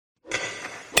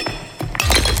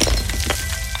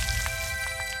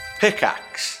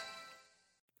Pickaxe.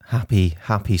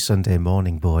 Happy Sunday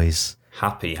morning, boys.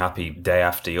 Happy day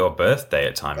after your birthday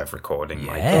at time of recording,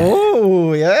 Mike.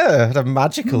 Oh, yeah. Had a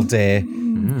magical day.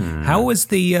 How was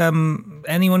the,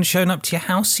 anyone shown up to your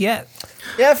house yet?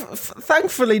 Yeah,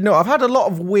 thankfully, no. I've had a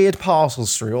lot of weird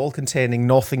parcels through, all containing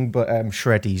nothing but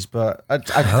shreddies, but I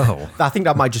think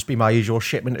that might just be my usual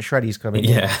shipment of shreddies coming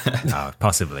in. Yeah. Oh,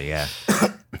 possibly, yeah.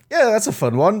 Yeah, that's a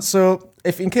fun one. So,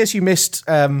 in case you missed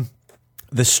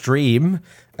the stream,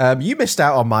 you missed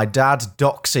out on my dad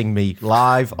doxing me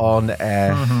live on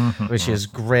air, which is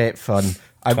great fun.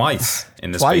 Twice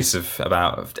in the space of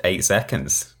about 8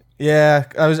 seconds. Yeah,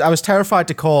 I was terrified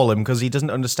to call him because he doesn't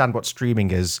understand what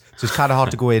streaming is. So it's kind of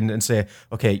hard to go in and say,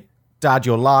 okay, Dad,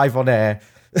 you're live on air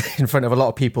in front of a lot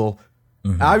of people.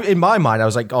 In my mind, I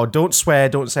was like, oh, don't swear,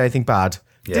 don't say anything bad.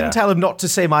 Yeah. Didn't tell him not to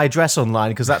say my address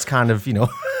online because that's kind of, you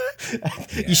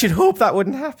should hope that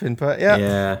wouldn't happen. But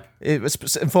yeah. It was,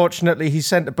 unfortunately, he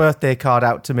sent a birthday card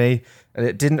out to me and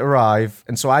it didn't arrive.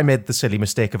 And so I made the silly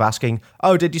mistake of asking,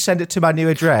 oh, did you send it to my new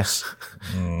address?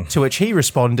 To which he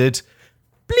responded,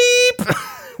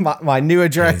 bleep, my new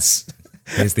address.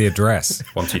 Here's the address.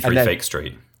 123 Fake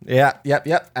Street. Yeah,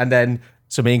 yep. And then,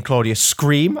 so me and Claudia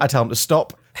scream. I tell him to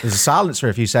stop. There's a silence for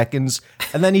a few seconds.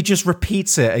 And then he just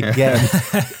repeats it again.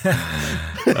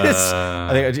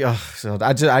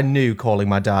 I knew calling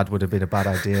my dad would have been a bad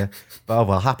idea. But oh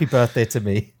well, happy birthday to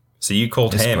me. So you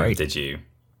called him, great. did you?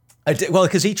 I did, well,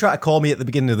 because he tried to call me at the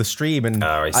beginning of the stream and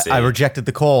I rejected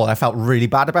the call. I felt really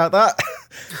bad about that.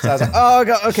 So I was like, oh,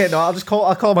 God, okay, no, I'll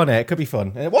call him on air. It could be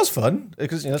fun. And it was fun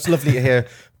because, it's lovely to hear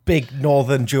big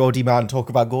northern Geordie man talk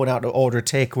about going out to order a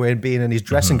takeaway and being in his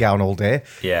dressing gown all day.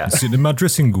 Yeah. Sitting in my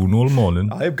dressing gown all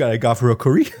morning. I'm going to go for a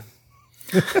curry.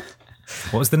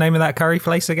 What was the name of that curry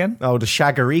place again? Oh, the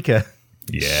Shagarika.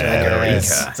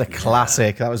 Shagarika. It's a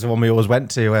classic. That was the one we always went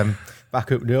to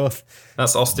back up north.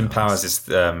 That's Austin Powers'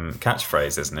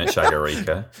 catchphrase, isn't it?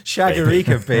 Shagarika.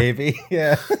 Shagarika, baby.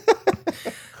 Yeah.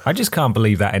 I just can't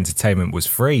believe that entertainment was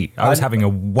free. I was having a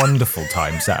wonderful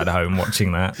time sat at home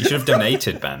watching that. You should have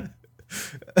donated, Ben.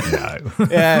 No.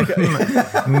 Yeah.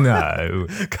 No.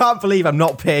 Can't believe I'm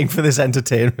not paying for this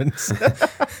entertainment. It's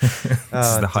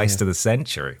the heist of the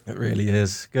century. It really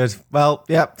is. Good. Well,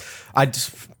 yeah. I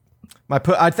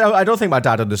don't think my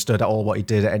dad understood at all what he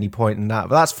did at any point in that,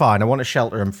 but that's fine. I want to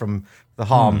shelter him from the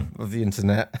harm of the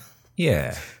internet.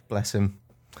 Yeah. Bless him.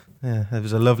 Yeah, it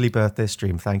was a lovely birthday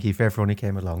stream. Thank you for everyone who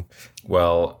came along.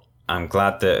 Well, I'm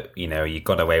glad that, you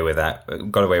got away with that.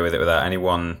 Got away with it without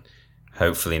anyone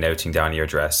hopefully noting down your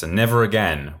address. And never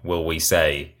again will we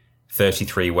say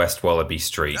 33 West Wallaby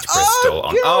Street, Bristol.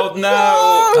 Oh,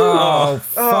 no! Oh,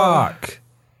 fuck.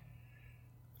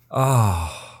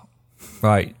 Oh.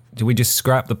 Right. Do we just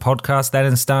scrap the podcast then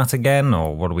and start again,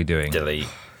 or what are we doing? Delete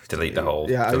the whole.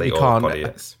 Yeah, delete you all the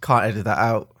podcasts. Can't edit that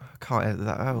out. Can't edit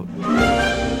that out.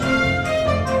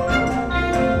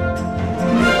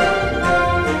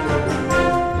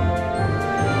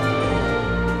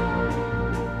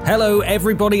 Hello,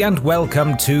 everybody, and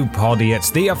welcome to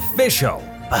Podiots, the official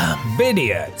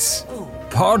Vidiots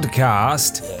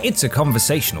podcast. It's a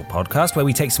conversational podcast where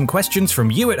we take some questions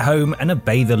from you at home and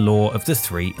obey the law of the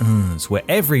three where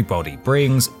everybody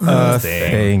brings a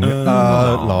thing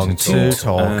along to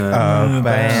talk about.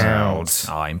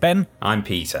 I'm Ben. I'm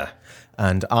Peter.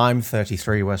 And I'm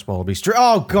 33 West Wallaby Street.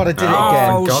 Oh, God, I did it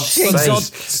again. Oh, God's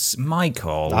Jesus.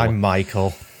 Michael. I'm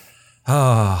Michael.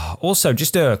 Also,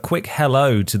 just a quick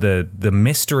hello to the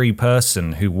mystery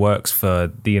person who works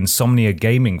for the Insomnia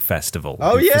Gaming Festival.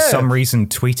 Oh, who yeah. for some reason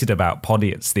tweeted about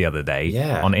Podiots the other day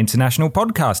on International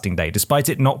Podcasting Day, despite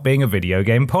it not being a video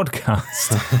game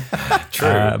podcast.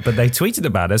 True. But they tweeted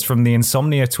about us from the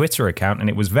Insomnia Twitter account, and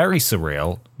it was very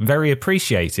surreal, very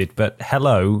appreciated, but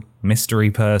hello,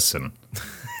 mystery person.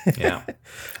 Yeah.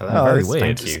 Hello. Very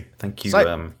weird. Thank you,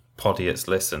 So- Podiots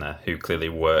listener who clearly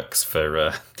works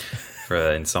for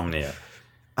Insomnia.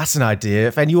 That's an idea.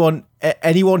 If anyone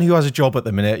who has a job at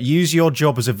the minute, use your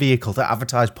job as a vehicle to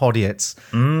advertise Podiots.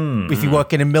 If you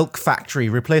work in a milk factory,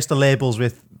 replace the labels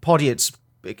with Podiots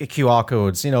QR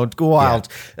codes. Go wild.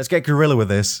 Yeah. Let's get guerrilla with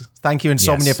this. Thank you,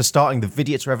 Insomnia, for starting the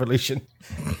Vidiots revolution.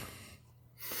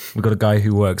 We've got a guy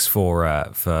who works for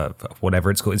whatever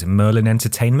it's called. Is it Merlin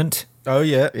Entertainment? Oh,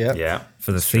 yeah.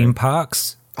 For the theme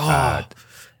parks.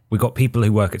 We got people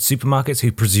who work at supermarkets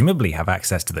who presumably have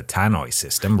access to the Tannoy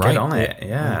system, right? Get on it,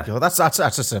 yeah. Oh, that's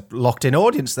just a locked-in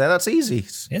audience there. That's easy.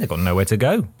 Yeah, they've got nowhere to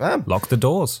go. Bam. Lock the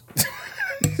doors.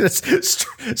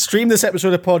 Stream this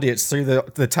episode of Podiots through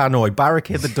the Tannoy.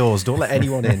 Barricade the doors. Don't let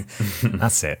anyone in.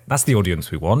 That's it. That's the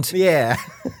audience we want. Yeah.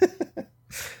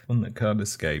 One that can't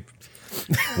escape.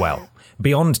 Well,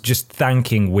 beyond just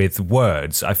thanking with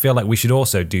words, I feel like we should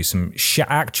also do some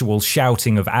actual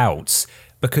shouting of outs.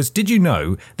 Because did you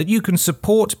know that you can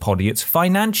support Podiots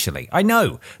financially? I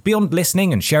know, beyond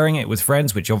listening and sharing it with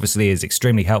friends, which obviously is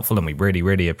extremely helpful and we really,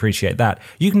 really appreciate that,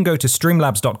 you can go to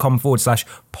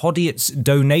streamlabs.com/Podiots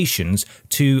donations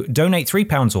to donate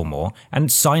 £3 or more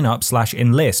and sign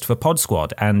up/enlist for Pod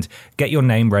Squad and get your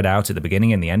name read out at the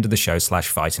beginning and the end of the show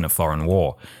 /fight in a foreign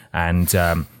war.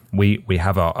 And we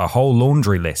have a whole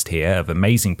laundry list here of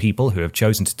amazing people who have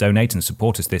chosen to donate and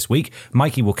support us this week.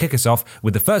 Mikey will kick us off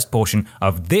with the first portion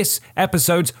of this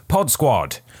episode's Pod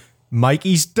Squad.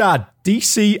 Mikey's dad,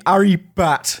 DC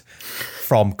Aribat,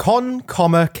 from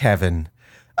Kevin.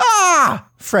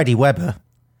 Freddie Weber.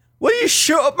 Will you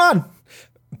shut up, man?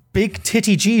 Big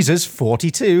Titty Jesus,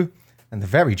 42. And the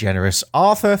very generous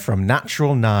Arthur from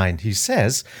Natural 9, who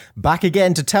says, back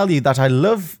again to tell you that I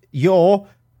love your...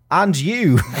 and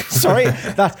you. Sorry,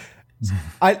 that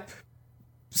I.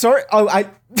 Sorry. Oh, I.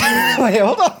 Wait,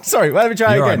 hold on. Sorry. Let me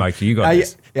try You're again. Right, Mikey. You got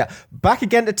this. Yeah. Back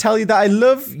again to tell you that I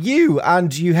love you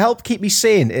and you help keep me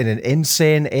sane in an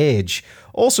insane age.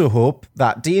 Also hope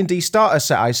that D&D starter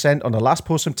set I sent on the last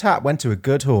post from Tap went to a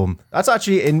good home. That's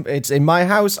actually it's in my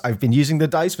house. I've been using the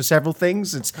dice for several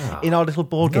things. It's in our little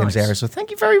board games area. So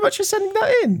thank you very much for sending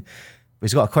that in.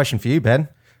 He's got a question for you, Ben.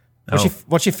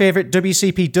 What's your favourite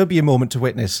WCPW moment to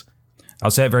witness?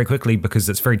 I'll say it very quickly because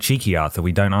it's very cheeky, Arthur.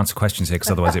 We don't answer questions here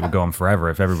because otherwise it would go on forever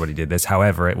if everybody did this.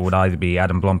 However, it would either be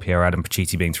Adam Blompier or Adam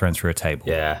Pacitti being thrown through a table.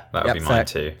 Yeah, that would be mine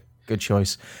too. Good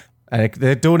choice.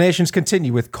 The donations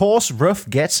continue with coarse rough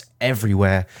gets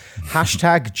everywhere.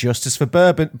 Hashtag justice for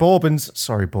Bourbons.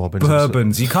 Sorry, Bourbons.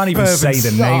 Bourbons. You can't even say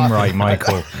the name right,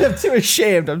 Michael. I'm too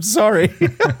ashamed. I'm sorry.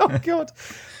 Oh, God.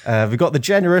 We've got the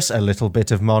generous, a little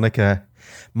bit of Monica.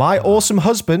 My awesome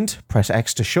husband, press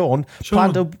X to Sean. She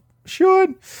planned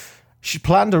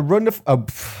a run of... Oh,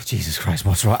 Jesus Christ,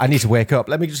 what's wrong? I need to wake up.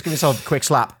 Let me just give myself a quick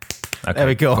slap. Okay. There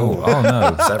we go. Oh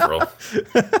no, several.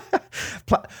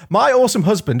 My awesome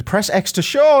husband, press X to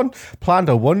Sean, planned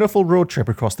a wonderful road trip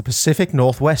across the Pacific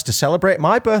Northwest to celebrate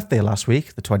my birthday last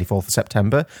week, the 24th of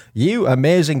September. You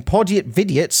amazing Podiot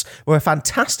Vidiots were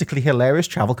fantastically hilarious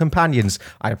travel companions.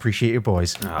 I appreciate you,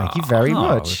 boys. Thank you very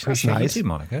much. That's nice. You too,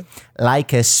 Monica.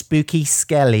 Like a spooky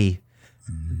skelly.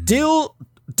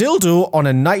 Dildo on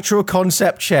a nitro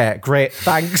concept chair. Great.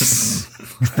 Thanks.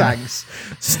 Thanks.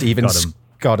 Stephen.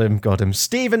 Got him.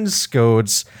 Stephen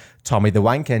Scodes, Tommy the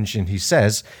Wank Engine, who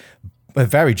says, a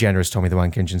very generous Tommy the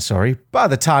Wank Engine, sorry. By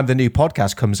the time the new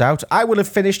podcast comes out, I will have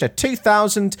finished a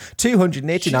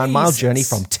 2,289-mile journey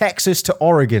from Texas to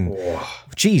Oregon. Whoa.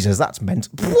 Jesus, that's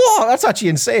mental. Whoa, that's actually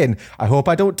insane. I hope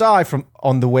I don't die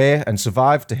on the way and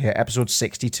survive to hear episode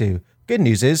 62. Good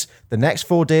news is, the next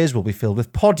 4 days will be filled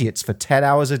with Podiots for 10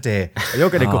 hours a day. You're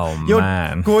going to go.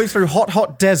 You're going through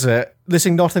hot desert,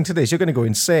 listening nothing to this. You're going to go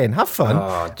insane. Have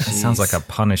fun. It sounds like a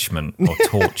punishment or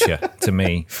torture to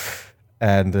me.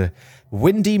 And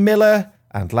Windy Miller,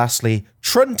 and lastly,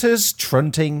 Trunter's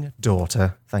trunting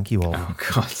daughter. Thank you all. Oh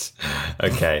God.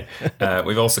 Okay.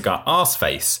 We've also got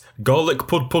Arseface, Garlic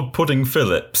Pudding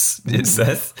Phillips. It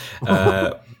says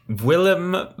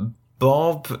Willem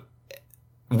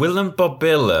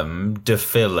Bobilum de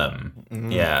Film.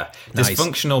 Yeah. Nice.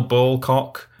 Dysfunctional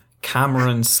Ballcock,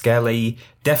 Cameron Skelly,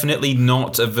 definitely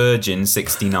not a virgin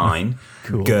 69,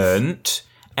 cool. Gurnt,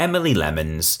 Emily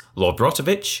Lemons, Lord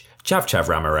Brotovich, Chav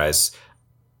Ramirez,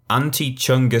 Auntie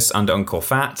Chungus and Uncle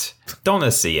Fat, Donna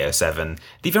CO7,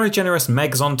 the very generous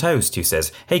Megs on Toast, who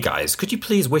says, hey guys, could you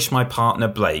please wish my partner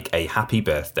Blake a happy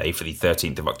birthday for the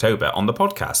 13th of October on the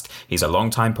podcast? He's a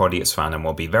long-time Podiots fan and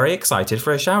will be very excited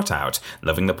for a shout-out.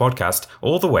 Loving the podcast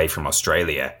all the way from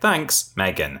Australia. Thanks,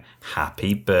 Megan.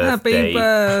 Happy birthday to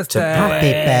Blake.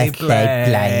 Happy birthday,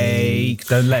 Blake.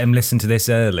 Don't let him listen to this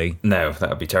early. No, that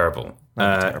would be terrible.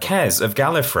 Kez of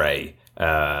Gallifrey.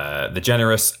 The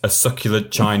generous, a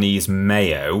succulent Chinese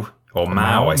mayo, or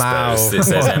Mao, I suppose. It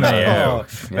says MAO.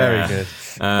 Very good.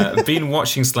 Been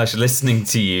watching / listening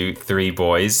to you three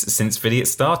boys since Vidiot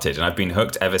started, and I've been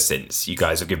hooked ever since. You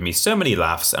guys have given me so many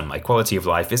laughs, and my quality of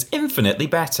life is infinitely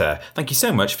better. Thank you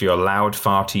so much for your loud,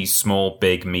 farty, small,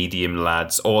 big, medium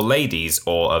lads, or ladies,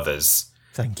 or others.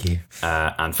 Thank you.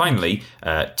 And finally,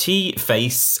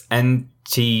 T-Face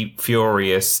NT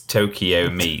Furious Tokyo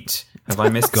Meat. Have I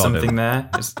missed something there?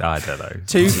 I don't know.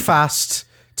 Too fast.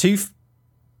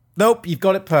 Nope, you've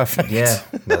got it perfect. Yeah,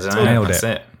 that's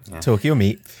it. Yeah. Tokyo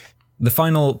Meat. The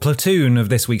final platoon of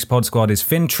this week's Pod Squad is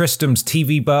Finn Tristram's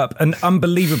TV burp and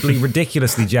unbelievably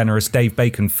ridiculously generous Dave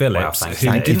Bacon Phillips, Wow,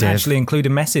 who didn't actually include a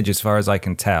message as far as I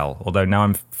can tell, although now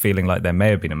I'm feeling like there may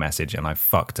have been a message and I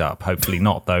fucked up. Hopefully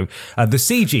not, though. The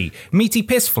CG, Meaty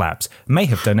Piss Flaps, may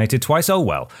have donated twice. Oh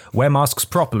well. Wear masks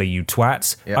properly, you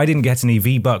twats. Yep. I didn't get any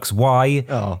V-Bucks. Why?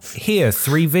 Oh. Here,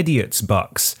 3 Vidiots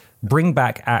bucks. Bring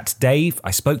back @Dave.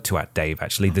 I spoke to @Dave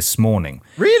actually this morning.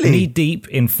 Really? Knee deep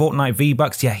in Fortnite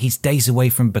V-Bucks. Yeah, he's days away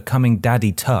from becoming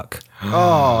Daddy Tuck.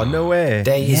 Oh, no way.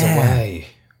 Days away.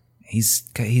 He's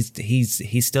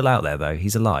still out there though.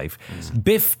 He's alive.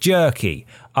 Biff Jerky,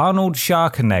 Arnold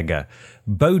Schwarzenegger,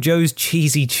 Bojo's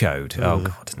Cheesy Chode. Oh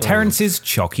God. Terence's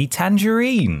Chalky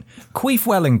Tangerine, Queef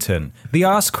Wellington, The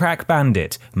Arse Crack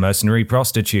Bandit, Mercenary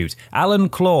Prostitute, Alan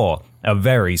Claw, a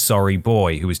very sorry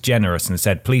boy who was generous and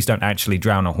said, please don't actually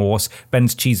drown a horse.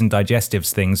 Ben's cheese and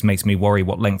digestives things makes me worry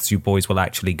what lengths you boys will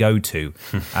actually go to.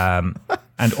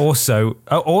 And also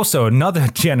another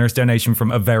generous donation from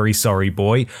a very sorry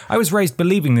boy. I was raised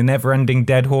believing the never-ending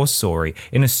dead horse story.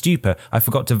 In a stupor, I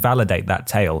forgot to validate that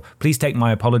tale. Please take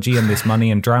my apology and this money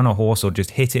and drown a horse or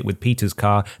just hit it with Peter's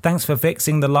car. Thanks for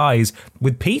fixing the lies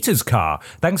with Peter's car.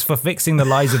 Thanks for fixing the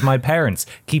lies of my parents.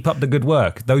 Keep up the good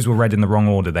work. Those were read in the wrong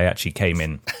order. They actually came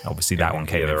in. Obviously, that one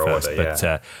came in first. Order,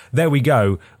 but there we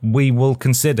go. We will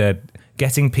consider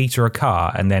getting Peter a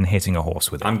car and then hitting a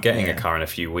horse with it. I'm getting a car in a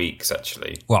few weeks,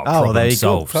 actually. Well, problem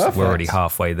solved. We're already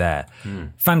halfway there.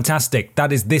 Fantastic.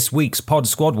 That is this week's Pod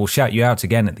Squad. We'll shout you out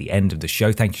again at the end of the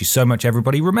show. Thank you so much,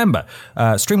 everybody. Remember,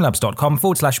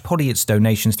 streamlabs.com/Podiots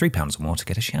donations, £3 or more to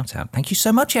get a shout out. Thank you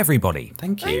so much, everybody.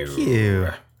 Thank you. Thank you.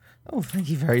 Oh, thank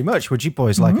you very much. Would you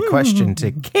boys like a question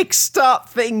to kickstart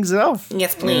things off?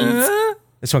 Yes, please.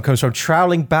 This one comes from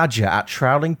Trowling Badger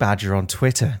 @Trowling Badger on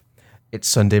Twitter. It's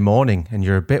Sunday morning and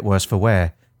you're a bit worse for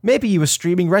wear. Maybe you were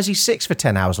streaming Resi 6 for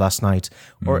 10 hours last night,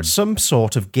 or at some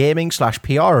sort of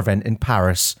gaming/PR event in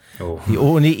Paris. Oh. The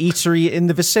only eatery in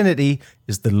the vicinity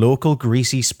is the local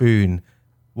Greasy Spoon.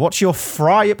 What's your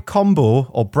fry-up combo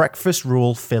or breakfast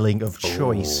roll filling of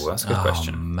choice? Oh, that's a good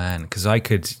question. Oh, man, because I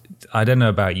don't know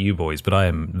about you boys, but I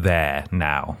am there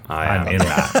now. I'm in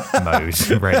that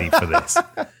mode, ready for this.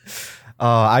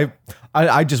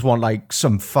 I just want like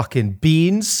some fucking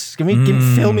beans.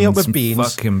 Fill me up with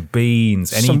beans. Fucking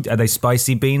beans. Are they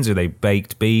spicy beans? Or are they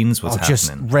baked beans? What's happening?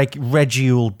 Just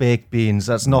regular baked beans.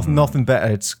 That's nothing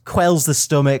better. It quells the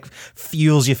stomach,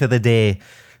 fuels you for the day.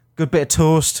 Good bit of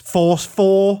toast.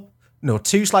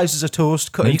 2 slices of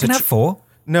toast. You can have 4.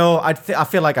 No, I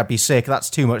feel like I'd be sick. That's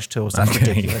too much toast. That's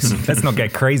ridiculous. Let's not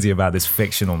get crazy about this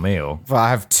fictional meal. But I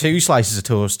have 2 slices of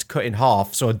toast cut in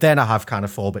half, so then I have kind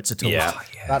of 4 bits of toast. Yeah.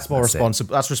 That's more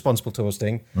responsible. That's responsible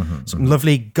toasting. Some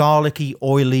lovely garlicky,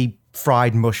 oily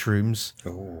fried mushrooms,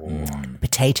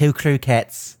 potato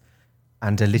croquettes,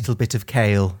 and a little bit of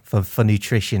kale for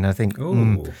nutrition. I think.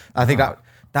 I think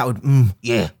that would.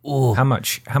 Yeah. Ooh. How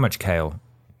much kale?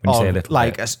 When you say a little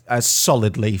like bit. a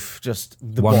solid leaf, just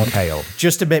the one kale,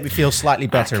 just to make me feel slightly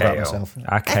better about myself.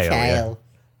 A kale.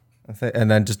 Yeah. And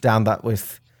then just down that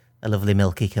with a lovely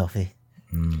milky coffee.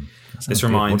 This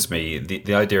reminds me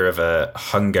the idea of a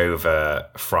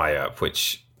hungover fry up,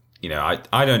 which I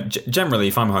don't generally.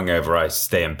 If I'm hungover, I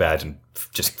stay in bed and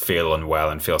just feel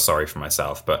unwell and feel sorry for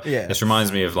myself. But this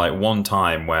reminds me of like one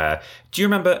time where do you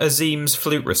remember Azim's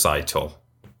flute recital?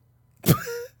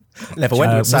 Never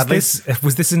went. Sadly,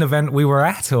 was this an event we were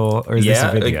at, or is this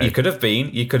a video? You could have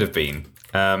been.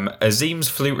 Azim's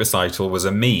flute recital was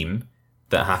a meme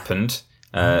that happened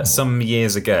some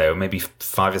years ago, maybe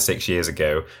 5 or 6 years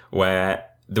ago, where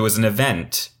there was an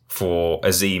event for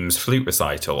Azim's flute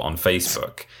recital on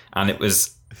Facebook, and it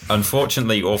was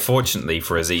unfortunately or fortunately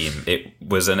for Azim, it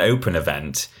was an open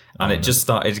event, and it just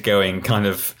started going kind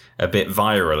of a bit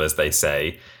viral, as they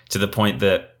say, to the point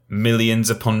that millions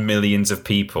upon millions of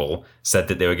people said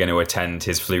that they were going to attend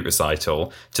his flute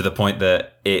recital, to the point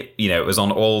that it was on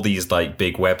all these like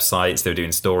big websites. They were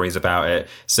doing stories about it.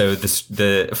 So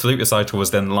the flute recital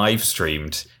was then live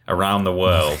streamed around the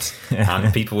world,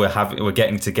 and people were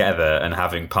getting together and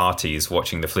having parties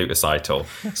watching the flute recital.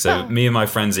 So me and my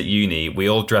friends at uni, we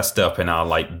all dressed up in our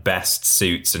like best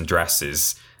suits and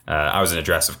dresses. I was in a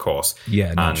dress, of course.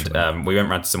 Yeah, naturally. And we went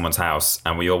round to someone's house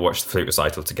and we all watched the flute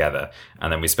recital together.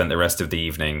 And then we spent the rest of the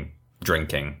evening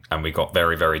drinking, and we got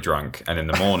very, very drunk. And in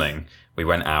the morning, we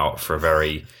went out for a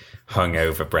very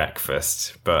hungover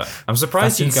breakfast. But I'm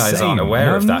surprised you guys aren't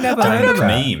aware of that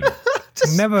meme.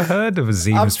 Never heard of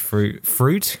Azim's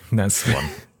fruit. That's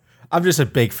one. I'm just a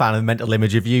big fan of the mental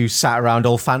image of you sat around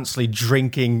all fancily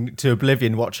drinking to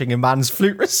oblivion watching a man's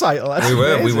flute recital. We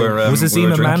were. Was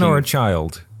Azim a man or a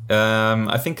child?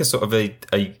 I think a sort of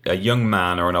a young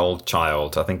man or an old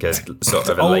child. I think a sort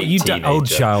of a late teenager. Old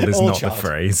child is not child. the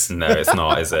phrase. No, it's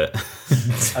not, is it?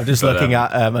 I'm just looking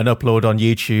at an upload on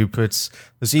YouTube. It's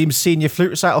Azim's Senior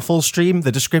Flute Recital full stream.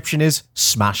 The description is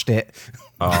smashed it.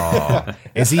 Oh,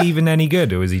 is he even any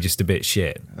good, or is he just a bit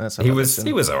shit? He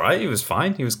was all right. He was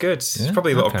fine. He was good. There's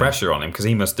probably a lot of pressure on him because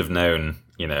he must have known,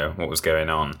 what was going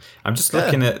on. I'm just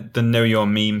looking at the Know Your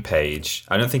Meme page.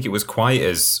 I don't think it was quite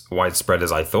as widespread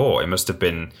as I thought. There must have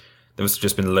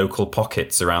just been local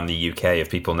pockets around the UK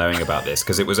of people knowing about this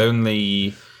because it was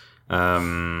only,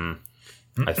 I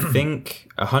think,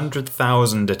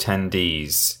 100,000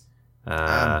 attendees.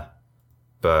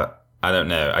 But I don't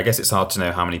know. I guess it's hard to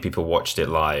know how many people watched it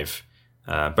live.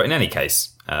 But in any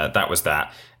case, that was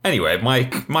that. Anyway,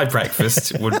 my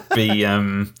breakfast would be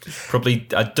probably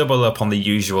I'd double up on the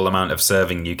usual amount of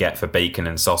serving you get for bacon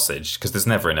and sausage because there's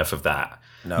never enough of that.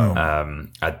 No.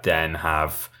 I'd then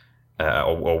have,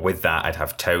 or with that, I'd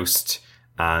have toast.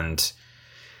 And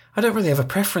I don't really have a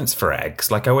preference for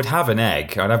eggs. Like I would have an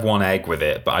egg. I'd have one egg with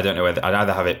it, but I don't know whether I'd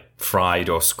either have it fried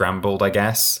or scrambled, I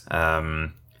guess.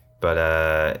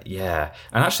 But yeah,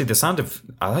 and actually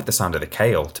I like the sound of the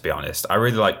kale, to be honest. I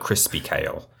really like crispy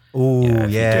kale. Oh,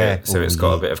 yeah. So it's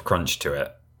got a bit of crunch to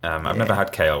it. I've never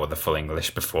had kale with the full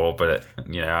English before, but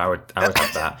I would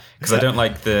have that because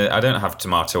I don't have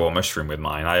tomato or mushroom with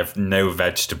mine. I have no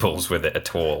vegetables with it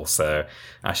at all, so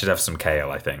I should have some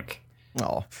kale, I think.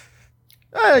 Oh.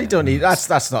 You don't need that's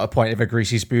not a point of a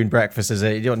greasy spoon breakfast, is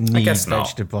it? You don't need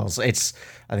vegetables. I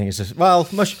think it's just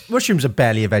mushrooms are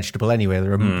barely a vegetable anyway.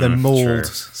 They're mold, true.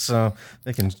 so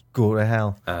they can go to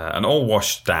hell. And all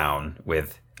washed down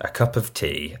with a cup of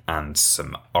tea and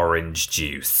some orange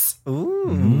juice. Ooh,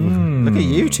 look at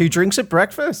you, 2 drinks at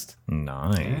breakfast.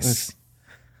 Nice.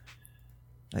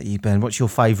 You, Ben, what's your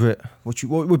favourite? What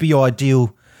would be your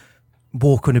ideal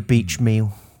walk on a beach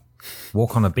meal?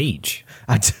 Walk on a beach?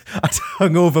 I'd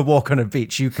hungover walk on a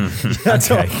beach. The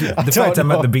fact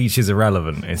I'm at the beach is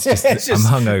irrelevant. It's just I'm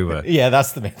hungover. Yeah,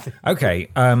 that's the main thing. Okay,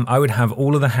 I would have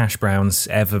all of the hash browns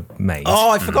ever made.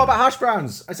 Oh, I forgot about hash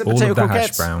browns. I said all potato of the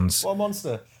croquettes. Hash browns. What a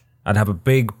monster. I'd have a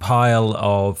big pile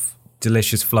of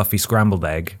delicious fluffy scrambled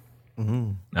egg.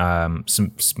 Some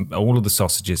all of the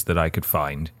sausages that I could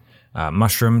find.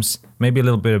 Mushrooms, maybe a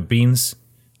little bit of beans,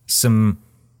 some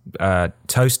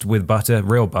toast with butter,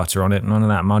 real butter on it, none of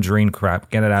that margarine crap.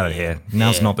 Get it out of here.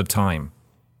 Now's not the time.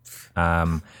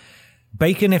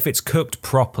 Bacon if it's cooked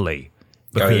properly,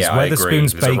 because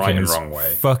Wetherspoon's bacon is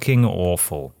fucking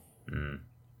awful.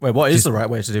 Wait, what is the right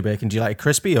way to do bacon? Do you like it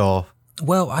crispy or?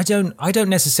 Well, I don't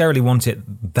necessarily want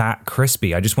it that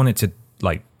crispy. I just want it to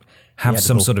have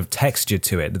some sort of texture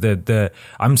to it.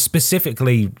 I'm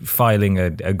specifically filing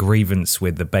a grievance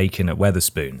with the bacon at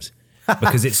Wetherspoon's.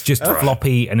 Because it's just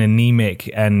floppy and anemic,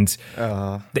 and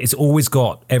it's always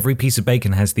got, every piece of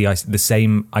bacon has the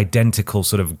same identical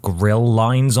sort of grill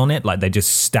lines on it, like they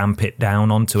just stamp it down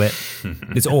onto it.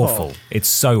 It's awful. It's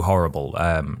so horrible.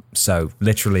 So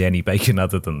literally any bacon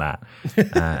other than that,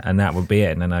 and that would be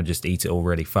it. And then I just eat it all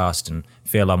really fast and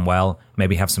feel unwell.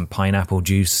 Maybe have some pineapple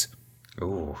juice,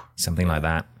 something like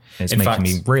that. It's making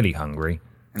me really hungry.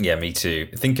 Yeah, me too.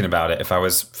 Thinking about it, if I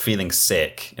was feeling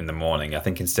sick in the morning, I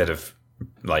think instead of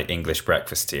English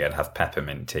breakfast tea, I'd have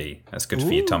peppermint tea. That's good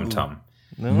for your tum-tum.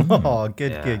 Oh,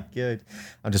 good.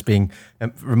 I'm just being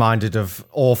reminded of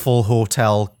awful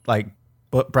hotel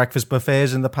breakfast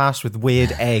buffets in the past with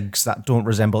weird eggs that don't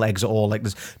resemble eggs at all. Like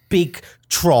this big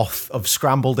trough of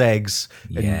scrambled eggs.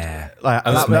 Yeah,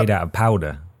 and that's made out of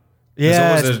powder.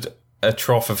 Yeah, there's always a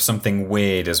trough of something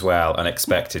weird as well,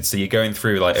 unexpected. So you're going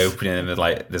through opening and there's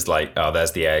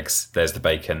there's the eggs, there's the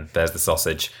bacon, there's the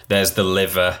sausage, there's the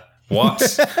liver. What?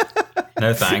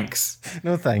 No thanks.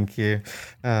 No thank you.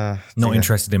 Not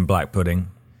interested in black pudding,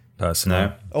 personally.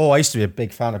 No. Oh, I used to be a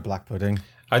big fan of black pudding.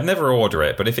 I'd never order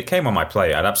it, but if it came on my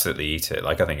plate, I'd absolutely eat it.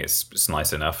 I think it's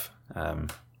nice enough.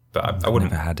 But I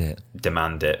wouldn't never had it.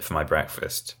 Demand it for my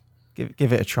breakfast.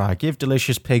 Give it a try. Give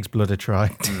delicious pig's blood a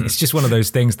try. It's just one of those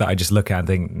things that I just look at and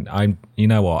think, you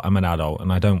know what, I'm an adult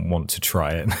and I don't want to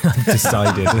try it. I've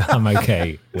decided I'm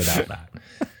okay without that.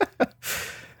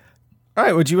 All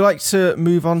right, would you like to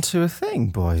move on to a thing,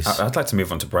 boys? I'd like to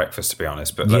move on to breakfast, to be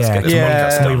honest, but let's get this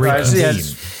podcast done.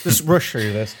 Let's rush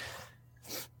through this.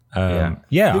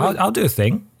 I'll do a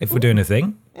thing, if we're doing a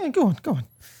thing. Yeah, go on.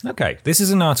 Okay, this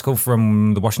is an article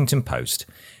from the Washington Post.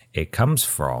 It comes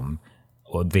from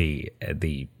the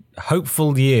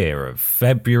hopeful year of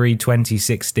February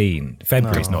 2016.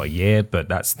 February's not a year, but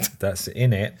that's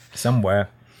in it somewhere.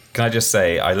 Can I just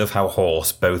say, I love how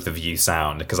hoarse both of you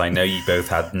sound, because I know you both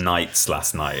had nights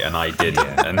last night and I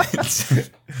didn't. And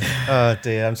oh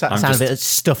dear, I'm sounding a bit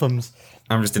stuffums.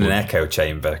 I'm just in an echo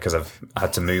chamber because I've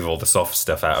had to move all the soft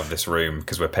stuff out of this room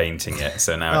because we're painting it.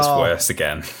 So now it's worse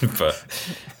again. But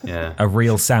yeah. A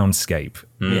real soundscape.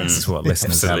 Yes, is what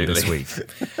listeners have this week.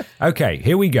 Okay,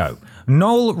 here we go.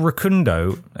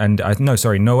 Noella,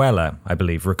 I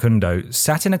believe, Rukundo,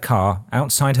 sat in a car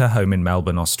outside her home in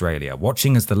Melbourne, Australia,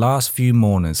 watching as the last few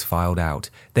mourners filed out.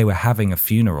 They were having a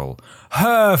funeral.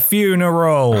 Her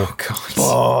funeral! Oh, God.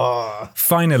 Oh.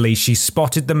 Finally, she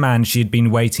spotted the man she had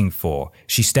been waiting for.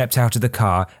 She stepped out of the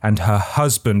car, and her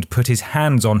husband put his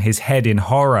hands on his head in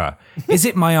horror. "Is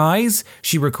it my eyes?"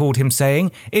 she recalled him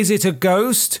saying. "Is it a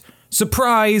ghost?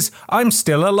 Surprise, I'm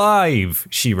still alive,"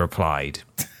 she replied.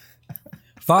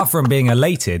 Far from being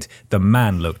elated, the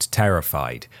man looked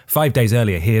terrified. 5 days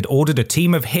earlier, he had ordered a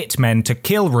team of hitmen to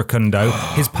kill Rukundo,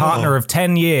 his partner of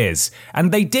 10 years.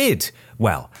 And they did.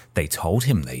 Well, they told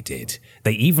him they did.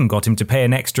 They even got him to pay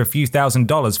an extra few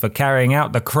 $1,000s for carrying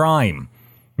out the crime.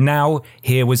 Now,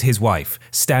 here was his wife,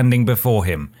 standing before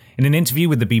him. In an interview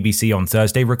with the BBC on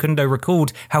Thursday, Rukundo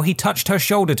recalled how he touched her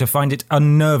shoulder to find it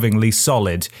unnervingly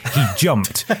solid. He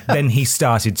jumped, then he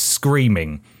started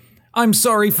screaming. "I'm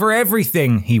sorry for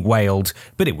everything," he wailed,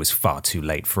 but it was far too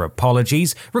late for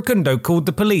apologies. Rukundo called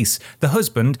the police. The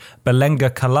husband, Belenga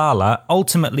Kalala,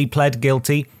 ultimately pled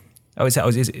guilty. Oh, is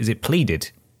it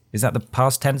pleaded? Is that the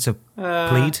past tense of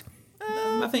plead?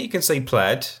 I think you can say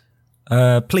pled.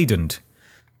 Pleaded.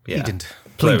 Yeah.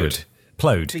 Pleaded.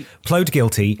 Plowed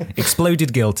guilty,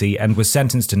 exploded guilty, and was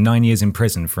sentenced to 9 years in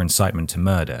prison for incitement to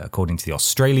murder, according to the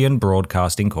Australian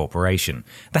Broadcasting Corporation.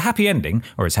 The happy ending,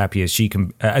 or as happy as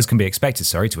can be expected,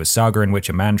 to a saga in which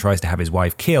a man tries to have his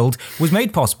wife killed, was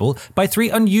made possible by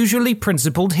 3 unusually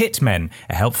principled hitmen,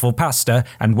 a helpful pastor,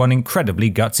 and one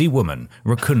incredibly gutsy woman,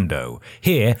 Rukundo.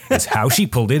 Here is how she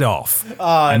pulled it off.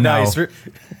 Oh, nice.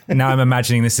 Now I'm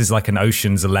imagining this is like an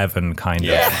Ocean's 11 kind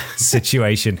of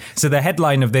situation. So the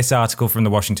headline of this article from the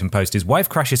Washington Post is "Wife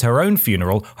Crashes Her Own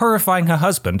Funeral, Horrifying Her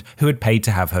Husband, Who Had Paid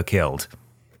to Have Her Killed."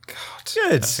 God,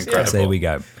 good. That's incredible. So there we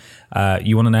go.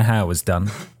 You want to know how it was done?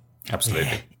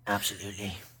 Absolutely.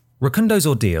 Absolutely. Rukundo's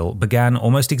ordeal began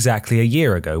almost exactly a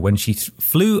year ago when she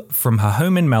flew from her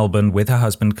home in Melbourne with her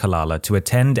husband Kalala to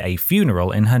attend a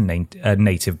funeral in her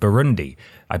native Burundi.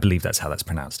 I believe that's how that's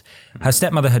pronounced. Her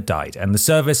stepmother had died, and the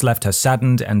service left her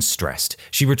saddened and stressed.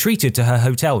 She retreated to her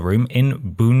hotel room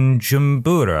in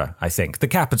Bujumbura, I think, the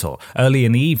capital, early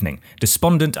in the evening.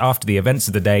 Despondent after the events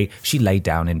of the day, she lay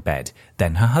down in bed.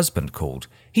 Then her husband called.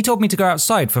 "He told me to go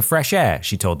outside for fresh air,"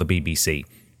 she told the BBC.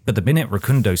 But the minute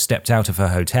Rukundo stepped out of her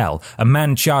hotel, a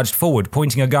man charged forward,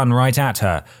 pointing a gun right at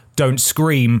her. "Don't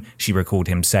scream," she recalled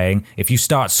him saying. "If you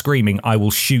start screaming, I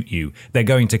will shoot you. They're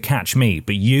going to catch me,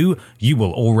 but you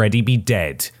will already be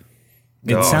dead."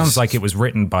 It sounds like it was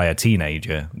written by a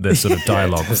teenager, the sort of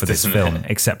dialogue for this film,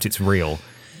 except it's real.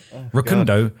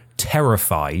 Rukundo,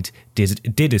 terrified,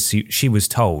 did as she was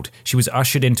told. She was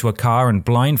ushered into a car and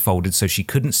blindfolded so she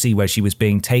couldn't see where she was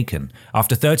being taken.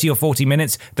 After 30 or 40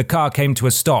 minutes, the car came to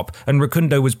a stop and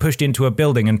Rukundo was pushed into a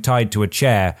building and tied to a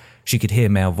chair. She could hear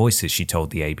male voices, she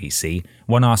told the ABC.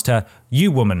 One asked her,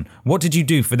 "You woman, what did you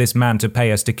do for this man to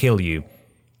pay us to kill you?"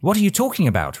 "What are you talking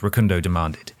about?" Rukundo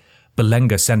demanded.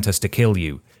 "Belenga sent us to kill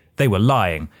you. They were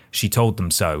lying. She told them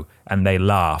so, and they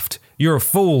laughed. You're a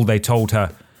fool," they told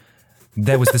her.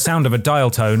 There was the sound of a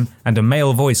dial tone and a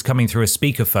male voice coming through a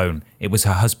speakerphone. It was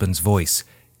her husband's voice.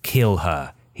 "Kill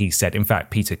her," he said. In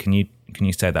fact, Peter, can you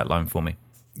say that line for me?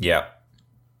 Yeah.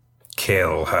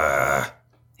 "Kill her,"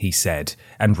 he said,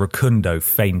 and Rukundo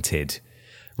fainted.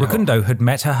 Rukundo had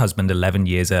met her husband 11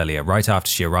 years earlier, right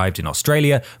after she arrived in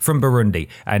Australia from Burundi,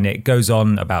 and it goes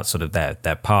on about sort of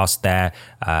their past there.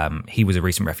 He was a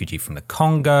recent refugee from the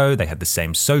Congo. They had the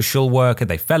same social worker.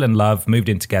 They fell in love, moved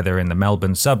in together in the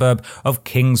Melbourne suburb of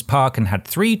Kings Park, and had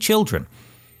 3 children.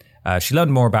 She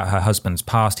learned more about her husband's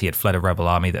past. He had fled a rebel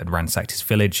army that had ransacked his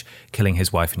village, killing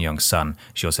his wife and young son.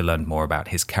 She also learned more about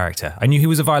his character. "I knew he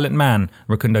was a violent man,"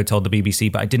 Rukundo told the BBC,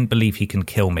 "but I didn't believe he can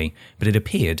kill me. But it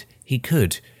appeared he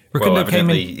could."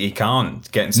 Rukundo he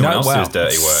can't get in someone else's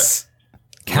dirty work.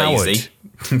 Coward. Lazy.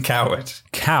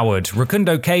 Coward.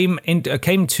 Rukundo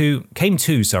came to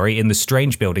in the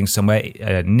strange building somewhere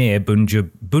near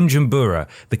Bujumbura.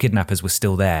 The kidnappers were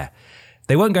still there.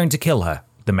 They weren't going to kill her.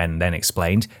 the men then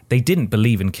explained. They didn't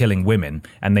believe in killing women,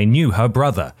 and they knew her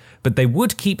brother, but they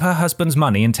would keep her husband's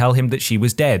money and tell him that she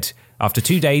was dead. After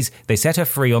 2 days, they set her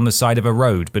free on the side of a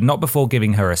road, but not before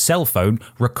giving her a cell phone,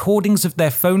 recordings of their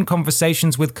phone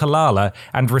conversations with Kalala,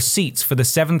 and receipts for the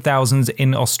 7,000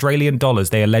 in Australian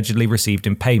dollars they allegedly received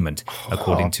in payment,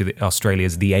 according to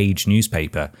Australia's The Age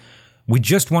newspaper. We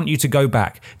just want you to go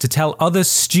back to tell other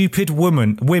stupid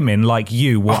women like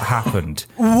you what happened.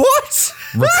 What?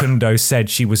 Rukundo said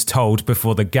she was told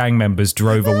before the gang members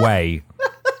drove away.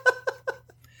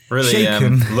 Really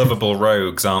lovable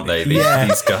rogues, aren't they,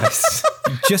 these guys?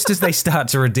 Just as they start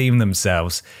to redeem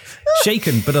themselves.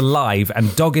 Shaken but alive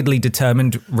and doggedly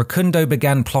determined, Rukundo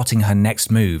began plotting her next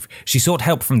move. She sought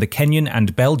help from the Kenyan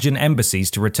and Belgian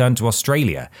embassies to return to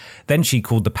Australia. Then she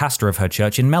called the pastor of her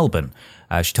church in Melbourne.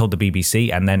 She told the BBC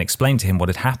and then explained to him what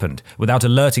had happened. Without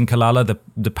alerting Kalala,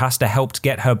 the pastor helped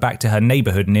get her back to her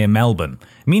neighbourhood near Melbourne.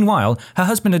 Meanwhile, her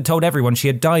husband had told everyone she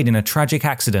had died in a tragic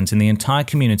accident and the entire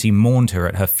community mourned her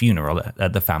at her funeral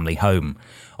at the family home.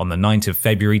 On the 9th of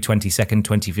February 22nd,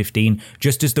 2015,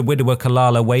 just as the widower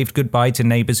Kalala waved goodbye to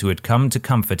neighbours who had come to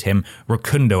comfort him,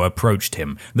 Rukundo approached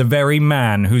him, the very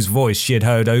man whose voice she had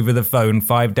heard over the phone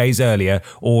 5 days earlier,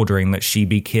 ordering that she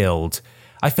be killed.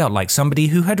 I felt like somebody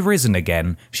who had risen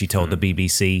again, she told the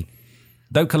BBC.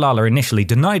 Though Kalala initially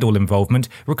denied all involvement,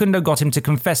 Rukundo got him to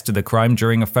confess to the crime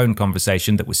during a phone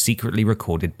conversation that was secretly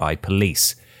recorded by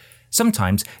police.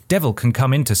 Sometimes devil can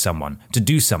come into someone to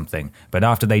do something, but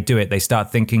after they do it, they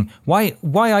start thinking, why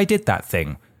I did that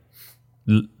thing?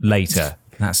 Later,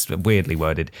 that's weirdly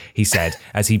worded, he said,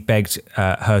 as he begged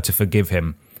her to forgive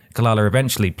him. Kalala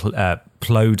eventually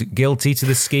pled guilty to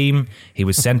the scheme. He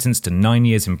was sentenced to 9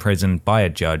 years in prison by a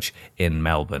judge in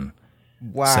Melbourne.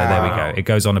 Wow. So there we go. It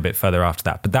goes on a bit further after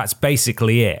that, but that's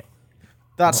basically it.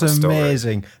 That's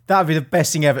amazing. That'd be the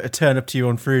best thing ever to turn up to your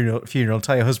own funeral,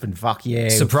 tell your husband, fuck you.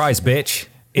 Surprise, bitch.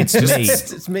 It's me.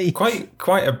 It's me.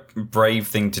 Quite a brave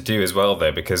thing to do as well,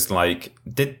 though, because like,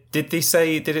 did it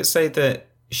say that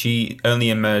she only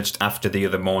emerged after the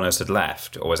other mourners had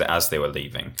left, or was it as they were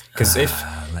leaving? Because if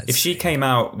she came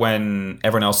out when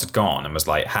everyone else had gone and was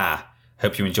like,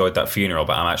 hope you enjoyed that funeral,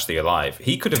 but I'm actually alive,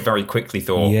 he could have very quickly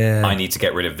thought, I need to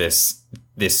get rid of this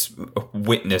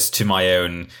witness to my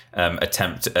own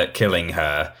attempt at killing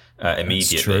her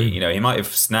immediately. You know, he might have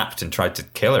snapped and tried to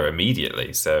kill her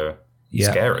immediately, so...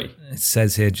 Scary. It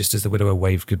says here, just as the widower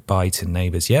waved goodbye to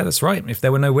neighbours. Yeah, that's right. If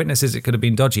there were no witnesses, it could have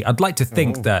been dodgy. I'd like to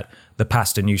think that the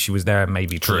pastor knew she was there and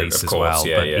maybe police as well.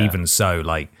 Yeah, but even so,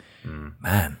 like,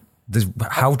 man,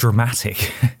 how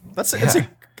dramatic. That's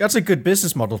a good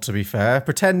business model, to be fair.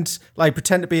 Pretend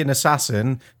to be an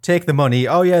assassin, take the money,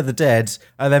 oh yeah, they're dead,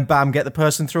 and then bam, get the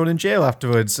person thrown in jail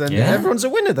afterwards. And everyone's a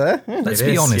winner there. Let's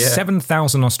be honest,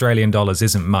 7,000 Australian dollars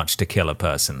isn't much to kill a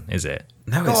person, is it?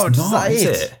 No, it's not, is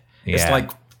it? Yeah. It's like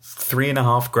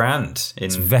 $3,500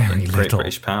 in Great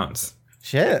British pounds.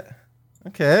 Shit.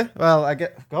 Okay. Well, I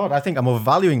think I'm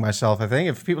overvaluing myself. I think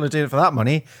if people are doing it for that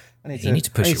money, you need to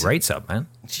push your rates up, man.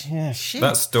 Yeah, shit.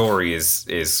 That story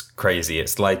is crazy.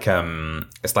 It's like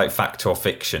fact or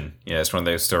fiction. You know, it's one of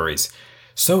those stories.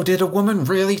 So did a woman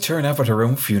really turn up at her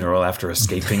own funeral after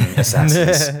escaping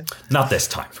assassins? Not this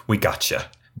time. We gotcha.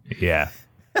 Yeah.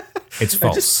 It's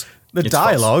false. The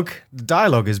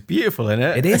dialogue is beautiful in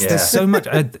it. It is. Yeah. There's so much.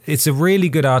 It's a really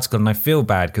good article, and I feel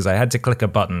bad because I had to click a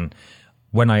button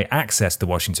when I accessed the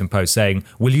Washington Post saying,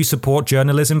 "Will you support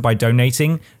journalism by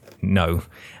donating?" No.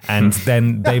 And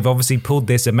then they've obviously pulled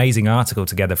this amazing article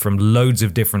together from loads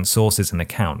of different sources and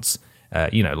accounts,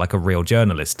 like a real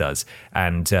journalist does.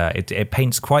 And it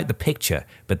paints quite the picture.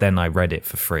 But then I read it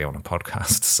for free on a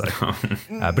podcast. So,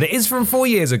 but it is from 4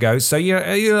 years ago. So,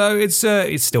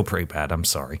 it's still pretty bad. I'm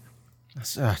sorry.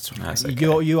 That's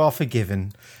okay. You are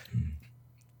forgiven.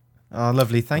 Oh,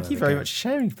 lovely. Thank you very much for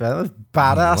sharing, Ben.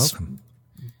 Badass.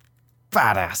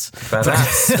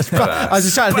 Badass. I was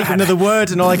just trying to think of another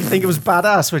word, and all I could think of was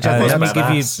badass, which I thought.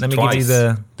 Let me give you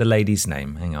the lady's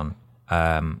name. Hang on.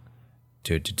 Noella.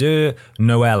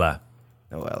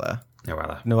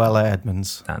 Noella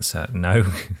Edmonds. That's no.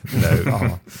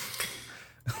 Oh.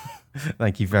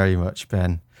 Thank you very much,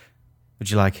 Ben.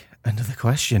 Would you like another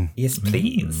question? Yes,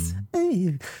 please.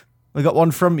 We got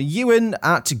one from Ewan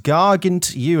at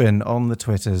Gargant Ewan on the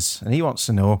Twitters, and he wants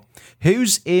to know,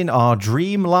 who's in our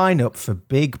dream lineup for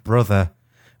Big Brother?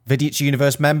 Vidiot's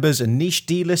Universe members and niche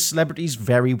D-list celebrities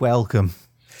very welcome.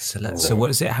 So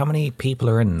what is it? How many people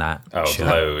are in that? Oh,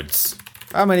 loads.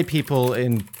 How many people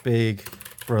in Big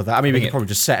Brother? I mean, we can probably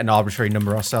just set an arbitrary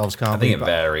number ourselves, can't we? I think it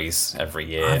varies every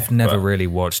year. I've never really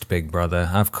watched Big Brother.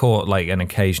 I've caught like an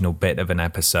occasional bit of an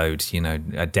episode,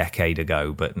 a decade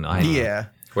ago, but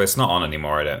Well, it's not on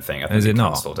anymore, I don't think. I think Is it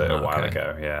not? cancelled it a while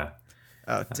ago, yeah.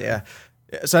 Oh, dear.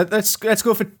 So let's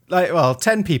go for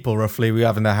 10 people roughly we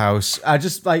have in the house. I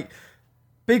just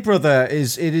Big Brother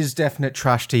is definite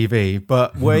trash TV,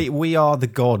 but we are the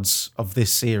gods of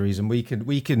this series, and we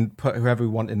can put whoever we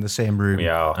want in the same room.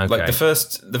 Yeah, Okay. like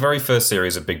the very first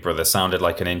series of Big Brother sounded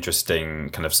like an interesting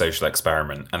kind of social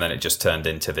experiment, and then it just turned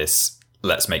into this: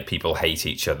 let's make people hate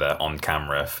each other on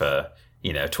camera for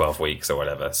 12 weeks or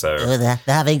whatever. So they're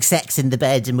having sex in the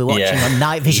bed, and we're watching on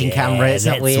night vision camera. It's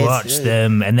not weird. Let's watch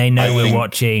them, and they know we're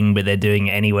watching, but they're doing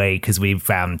it anyway because we've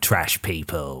found trash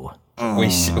people.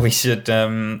 we should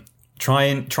try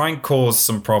and cause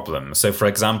some problems. So, for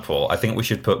example, I think we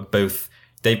should put both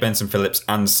Dave Benson Phillips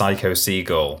and Psycho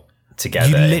Seagull together.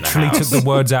 You in the literally house. took the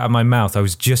words out of my mouth. I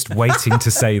was just waiting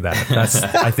to say that.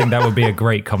 I think that would be a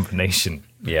great combination.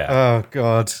 Yeah. Oh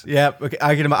God. Yeah. Okay.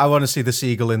 I want to see the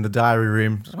seagull in the diary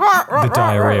room. The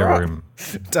diarrhea room.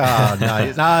 Oh,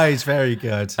 nice. Very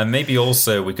good. And maybe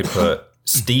also we could put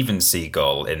Steven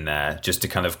Seagal in there just to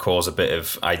kind of cause a bit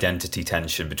of identity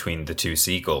tension between the two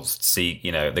seagulls.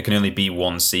 There can only be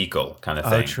one seagull kind of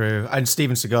thing. Oh, true. And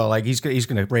Steven Seagal, he's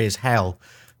going to raise hell.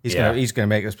 He's going to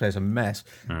make this place a mess.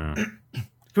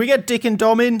 Can we get Dick and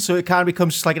Dom in so it kind of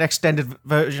becomes just like an extended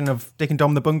version of Dick and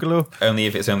Dom the Bungalow? Only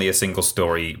if it's only a single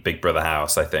story Big Brother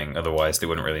house, I think. Otherwise, they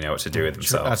wouldn't really know what to do with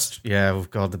themselves. Oh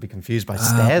God, they'd be confused by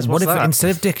stairs. What What's if that?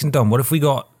 instead of Dick and Dom, what if we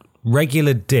got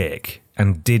regular Dick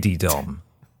and Diddy Dom?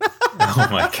 Oh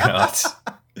my God.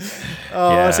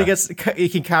 So he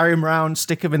can carry him around,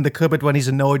 stick him in the cupboard when he's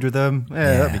annoyed with them.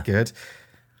 Yeah, that'd be good.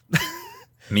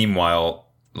 Meanwhile,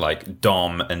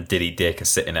 Dom and Diddy Dick are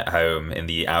sitting at home in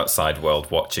the outside world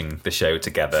watching the show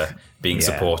together, being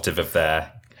supportive of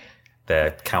their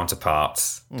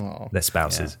counterparts. Their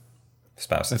spouses.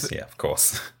 Spouses, yeah, of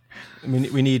course. I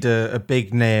mean, we need a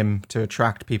big name to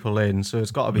attract people in, so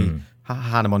it's got to be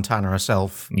Hannah Montana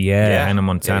herself. Yeah, Hannah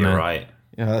Montana. Yeah, you're right.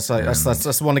 That's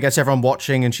the one that gets everyone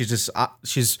watching, and I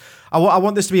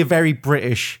want this to be a very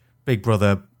British Big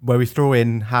Brother where we throw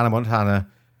in Hannah Montana.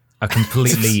 A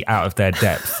completely out of their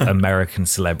depth American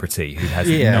celebrity who has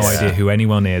no idea who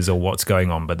anyone is or what's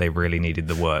going on, but they really needed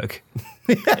the work.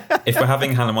 If we're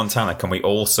having Hannah Montana, can we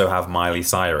also have Miley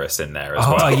Cyrus in there as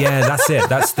well? Oh yeah, that's it.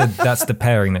 That's the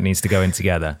pairing that needs to go in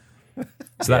together.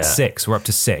 So that's 6. We're up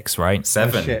to 6, right?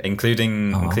 7, shit.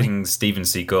 including Steven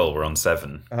Seagal. We're on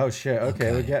 7. Oh shit!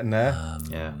 Okay, we're getting there.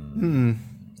 Yeah.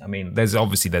 I mean, there's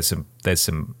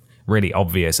some really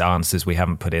obvious answers we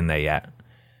haven't put in there yet.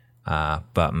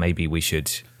 But maybe we should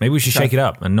shake it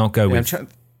up and not go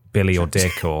with Billy or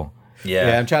Dick or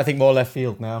Yeah, I'm trying to think more left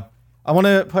field now. I want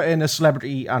to put in a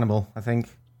celebrity animal, I think.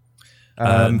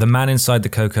 the man inside the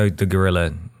Coco the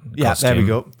gorilla. Yeah, costume. there we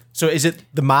go. So is it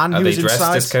the man Are who they is dressed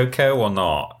inside? as Coco or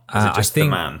not? Is it just I think-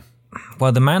 the man?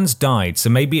 Well, the man's died, so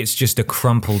maybe it's just a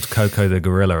crumpled Coco the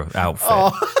gorilla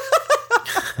outfit.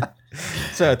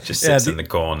 So Just sits in the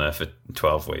corner for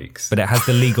 12 weeks. But it has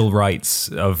the legal rights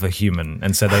of a human,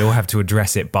 and so they all have to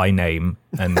address it by name,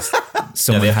 and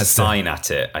someone they have to has sign at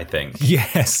it, I think.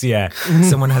 Yes, yeah.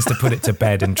 Someone has to put it to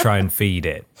bed and try and feed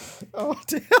it. Oh,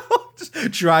 dear. Just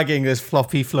dragging this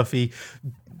floppy, fluffy,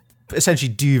 essentially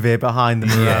duvet behind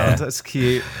them around. That's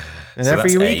cute. And So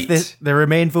every that's week 8. they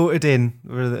remain voted in.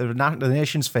 We're the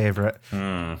nation's favourite.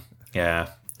 Yeah.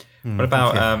 What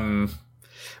about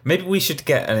maybe we should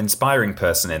get an inspiring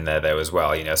person in there though as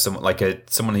well,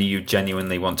 someone who you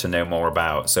genuinely want to know more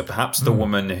about. So perhaps the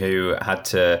woman who had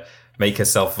to make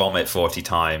herself vomit 40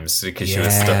 times because she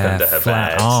was stuck under her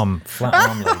flat bed. arm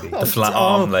lady. The flat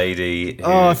arm lady who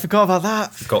Oh, I forgot about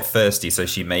that. got thirsty, so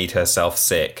she made herself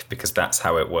sick because that's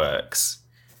how it works.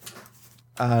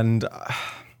 And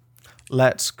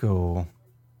let's go.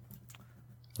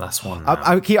 Last one.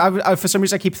 I for some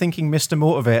reason, I keep thinking Mr.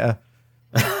 Motivator.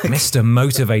 Mr.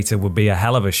 Motivator would be a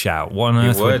hell of a shout. What on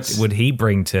earth would he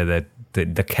bring to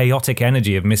the chaotic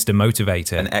energy of Mr.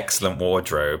 Motivator? An excellent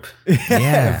wardrobe.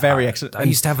 Yeah, Very excellent. I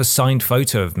used to have a signed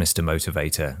photo of Mr.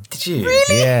 Motivator. Did you?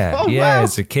 Yeah, Oh, yeah. wow.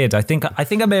 As a kid, I think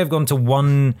I may have gone to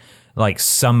one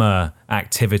summer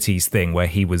activities thing where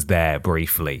he was there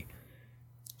briefly.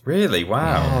 Really?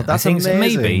 Wow. Oh, that's I think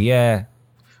amazing. maybe, yeah.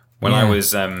 When I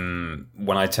was when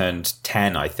I turned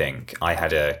 10, I think I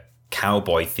had a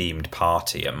cowboy themed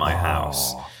party at my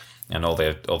house, and all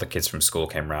the kids from school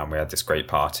came around. We had this great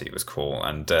party. It was cool.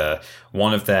 And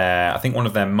one of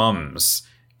their mums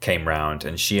came round,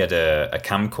 and she had a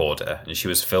camcorder, and she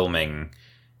was filming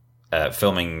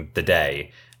the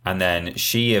day. And then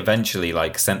she eventually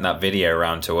sent that video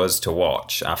around to us to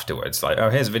watch afterwards. Oh,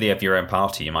 here's a video of your own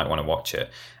party. You might want to watch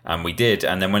it. And we did.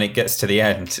 And then when it gets to the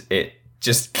end, it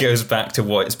just goes back to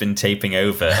what it's been taping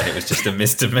over, and it was just a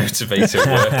Mr. Motivator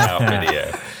workout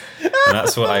video. And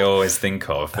that's what I always think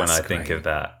of when I think of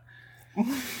that.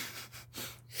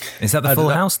 Is that the full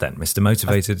house then? Mr.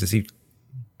 Motivator, does he...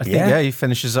 I think, yeah, he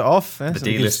finishes it off. The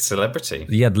D-list celebrity.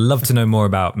 Yeah, I'd love to know more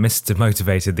about Mr.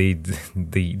 Motivator,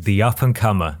 the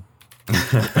up-and-comer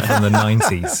from the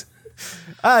 90s.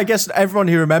 I guess everyone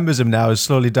who remembers him now is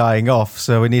slowly dying off,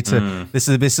 so we need to...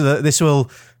 This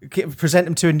will present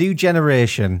him to a new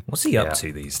generation. What's he up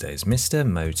to these days? Mr.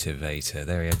 Motivator.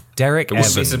 There he is. Derek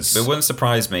Evans. It wouldn't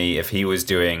surprise me if he was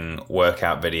doing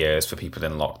workout videos for people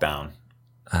in lockdown.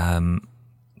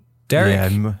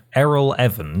 Derek Errol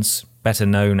Evans, better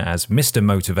known as Mr.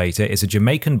 Motivator, is a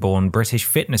Jamaican-born British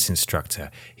fitness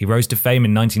instructor. He rose to fame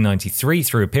in 1993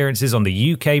 through appearances on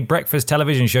the UK breakfast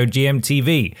television show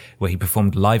GMTV, where he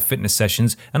performed live fitness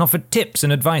sessions and offered tips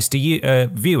and advice to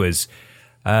viewers.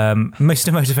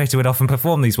 Mr. Motivator would often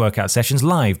perform these workout sessions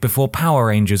live before Power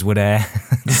Rangers would air,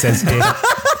 says here.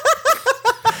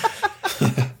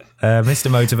 Mr.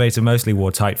 Motivator mostly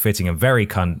wore tight-fitting and very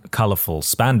colourful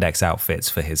spandex outfits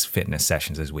for his fitness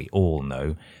sessions, as we all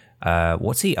know.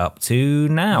 What's he up to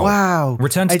now? Wow.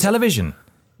 Return to television.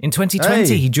 In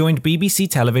 2020, he joined BBC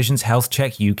Television's Health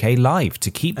Check UK Live to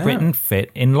keep Britain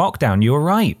fit in lockdown. You were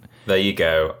right. There you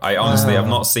go. I honestly have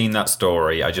not seen that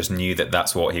story. I just knew that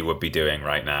that's what he would be doing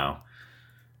right now.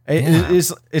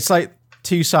 It's like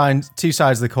two sides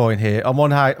of the coin here. On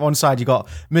one side, you got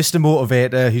Mr.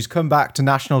 Motivator, who's come back to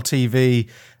national TV,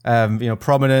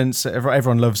 prominence.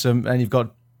 Everyone loves him, and you've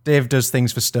got Dave does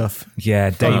things for stuff. Yeah,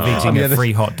 Dave eating a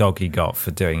free hot dog he got for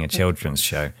doing a children's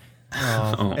show.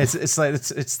 It's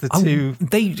the two.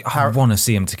 I want to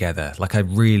see them together. Like I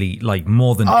really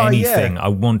more than anything. I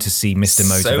want to see Mr.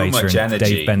 Motivator and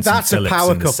Dave Benson That's Phillips a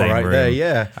power in the couple same right room. there.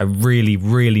 Yeah, I really,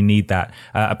 really need that.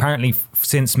 Apparently,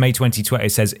 since May 2020, it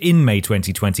says in May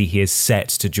 2020 he is set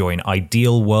to join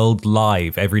Ideal World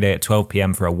Live every day at 12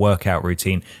 p.m. for a workout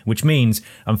routine. Which means,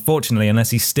 unfortunately, unless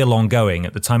he's still ongoing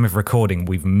at the time of recording,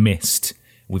 we've missed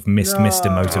Mr.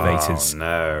 Motivator's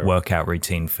workout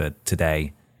routine for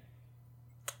today.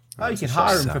 Oh, you can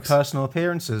hire him for personal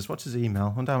appearances. What's his email?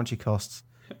 I wonder how much he costs.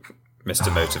 Mr.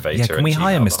 Motivator. Yeah, can we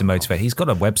hire Mr. Motivator? He's got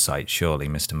a website, surely,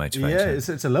 Mr. Motivator.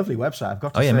 Yeah, it's a lovely website. I've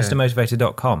got to say.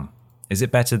 MrMotivator.com. Is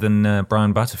it better than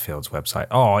Brian Butterfield's website?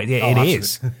 Oh, it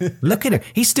is. Look at him.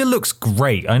 He still looks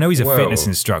great. I know he's a fitness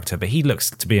instructor, but he looks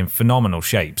to be in phenomenal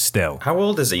shape still. How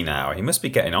old is he now? He must be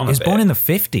getting on a bit. He was born in the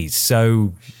 50s,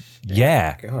 so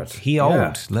yeah. God. He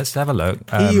old. Let's have a look.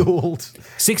 He old.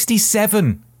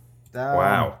 67.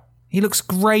 Wow. He looks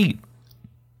great.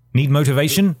 Need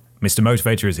motivation? Mr.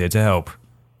 Motivator is here to help.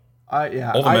 All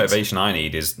the motivation I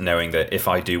need is knowing that if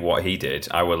I do what he did,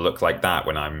 I will look like that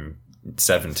when I'm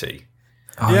 70.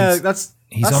 Oh, yeah, that's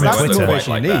on Twitter.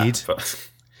 Motivation you need.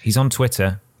 He's on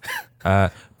Twitter.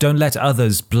 Don't let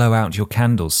others blow out your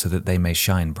candles so that they may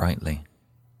shine brightly.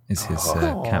 Is his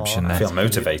caption there. I feel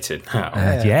motivated now.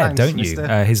 Thanks, don't you?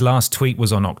 His last tweet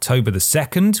was on October the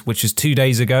 2nd, which is 2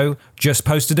 days ago. Just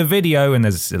posted a video, and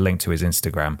there's a link to his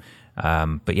Instagram.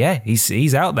 But yeah,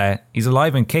 he's out there. He's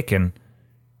alive and kicking.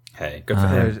 Hey, good for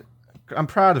him. I'm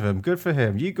proud of him. Good for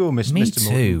him. You go, Mr.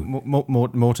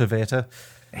 Motivator.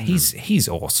 He's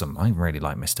awesome. I really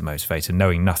like Mr. Motivator,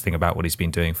 knowing nothing about what he's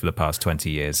been doing for the past 20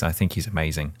 years. I think he's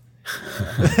amazing.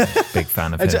 Big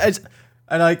fan of him.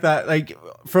 I like that.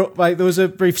 There was a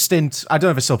brief stint. I don't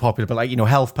know if it's still popular, but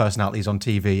health personalities on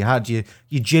TV. You had your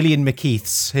Gillian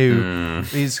McKeiths, who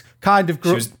is kind of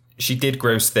she did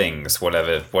gross things.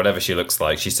 Whatever she looks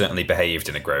like, she certainly behaved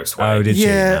in a gross way. Oh, did she?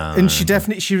 Yeah, and she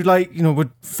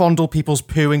would fondle people's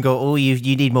poo and go, "Oh,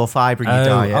 you need more fibre in your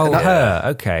diet." Oh, her.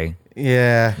 Okay.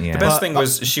 Yeah. The best thing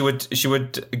was she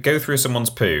would go through someone's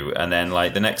poo, and then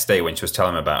the next day when she was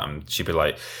telling them about him, she'd be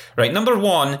like, "Right, number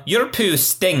one, your poo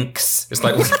stinks." It's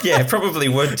like, well, yeah, it probably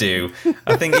would do.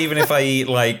 I think even if I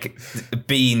eat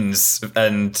beans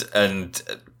and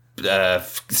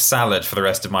salad for the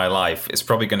rest of my life, it's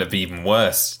probably going to be even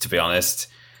worse. To be honest,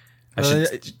 I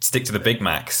should stick to the Big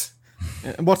Macs.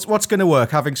 What's going to work?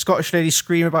 Having Scottish ladies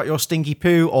scream about your stinky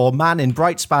poo, or man in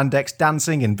bright spandex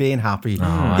dancing and being happy?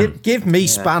 Give me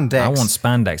spandex. I want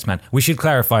spandex, man. We should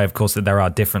clarify, of course, that there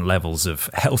are different levels of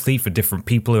healthy for different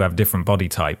people who have different body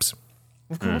types.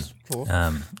 Of course.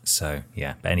 So,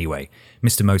 yeah. But anyway,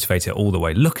 Mr. Motivator all the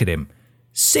way. Look at him.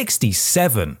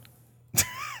 67.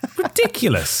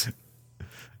 Ridiculous.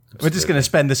 We're just going to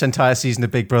spend this entire season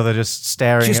of Big Brother just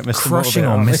staring at Mr. Crushing Motivator,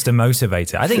 on Mr.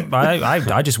 Motivator. I think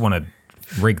I just want to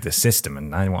rig the system,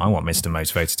 and I want Mr.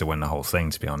 Motivator to win the whole thing,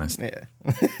 to be honest. Yeah.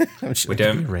 We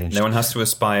don't. No one has to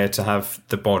aspire to have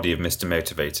the body of Mr.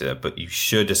 Motivator, but you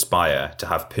should aspire to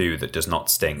have poo that does not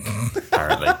stink.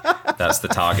 Apparently, that's the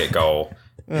target goal.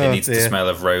 It needs to smell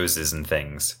of roses and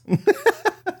things.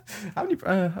 How many,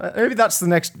 maybe that's the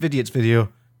next Vidiots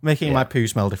video, making my poo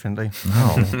smell differently.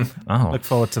 Oh, Look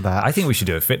forward to that. I think we should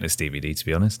do a fitness DVD, to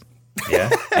be honest. Yeah.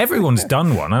 Everyone's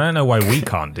done one. I don't know why we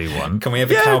can't do one. Can we have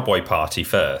a cowboy party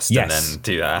first and then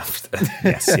do that after?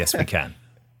 Yes, we can.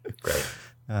 Great.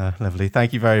 Lovely.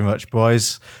 Thank you very much,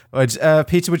 boys.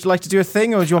 Peter, would you like to do a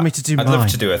thing, or do you want me to do mine? I'd love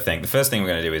to do a thing. The first thing we're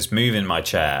going to do is move in my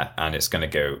chair, and it's going to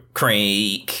go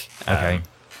creak. Okay.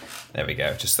 There we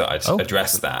go. Just thought I'd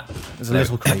address that. There's a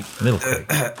little creak.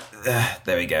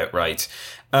 There we go. Right.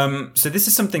 So this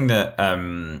is something that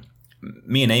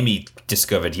me and Amy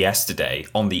discovered yesterday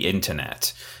on the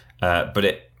internet, but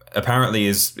it apparently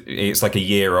it's like a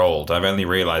year old. I've only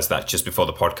realised that just before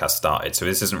the podcast started, so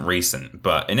this isn't recent.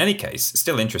 But in any case,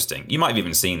 still interesting. You might have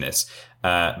even seen this,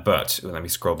 but let me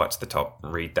scroll back to the top,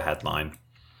 read the headline.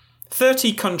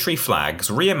 30 country flags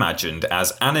reimagined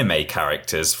as anime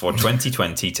characters for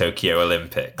 2020 Tokyo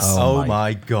Olympics. Oh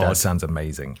my God. That sounds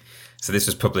amazing. So this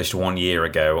was published 1 year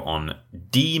ago on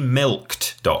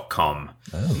demilked.com.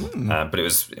 But it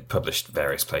was published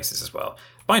various places as well.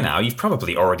 By now, you've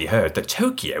probably already heard that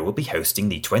Tokyo will be hosting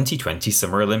the 2020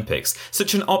 Summer Olympics.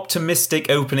 Such an optimistic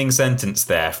opening sentence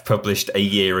there, published a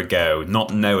year ago,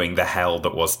 not knowing the hell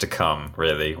that was to come,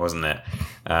 really, wasn't it?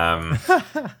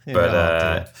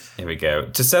 Here we go.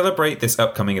 To celebrate this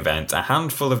upcoming event, a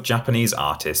handful of Japanese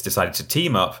artists decided to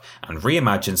team up and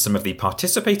reimagine some of the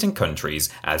participating countries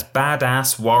as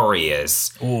badass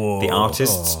warriors. The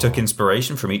artists took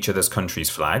inspiration from each other's country's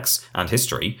flags and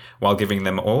history while giving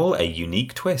them all a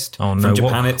unique twist. Oh no, from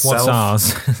Japan itself, what's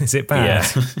ours? Is it bad? Yeah.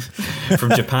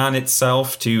 From Japan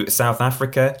itself to South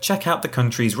Africa, check out the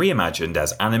countries reimagined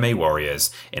as anime warriors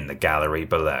in the gallery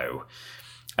below.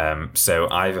 So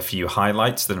I have a few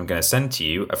highlights that I'm going to send to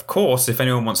you. Of course, if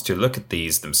anyone wants to look at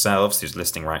these themselves, who's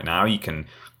listening right now, you can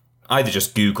either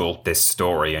just Google this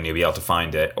story and you'll be able to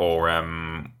find it, or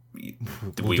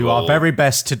we'll do our very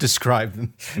best to describe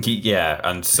them. Yeah,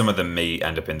 and some of them may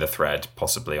end up in the thread,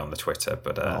 possibly on the Twitter,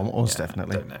 but almost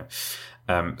definitely. I don't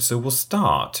know. So we'll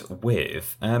start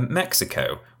with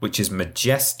Mexico, which is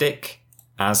majestic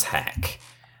as heck.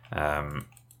 Here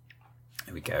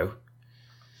we go.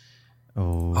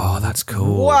 Oh, that's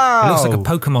cool. Wow. It looks like a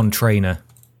Pokemon trainer.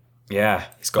 Yeah,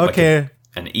 he's got an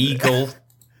eagle.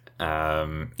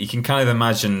 You can kind of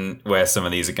imagine where some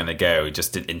of these are going to go,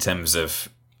 just in terms of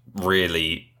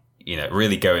really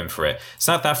going for it.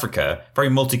 South Africa, very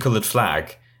multicolored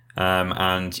flag,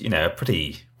 and a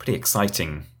pretty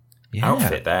exciting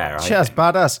outfit there. That's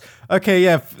badass. Okay,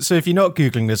 yeah. So if you're not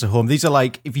Googling this at home, these are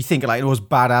like, if you think like the most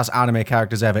badass anime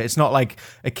characters ever, it's not like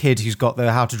a kid who's got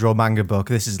the How to Draw manga book.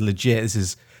 This is legit. This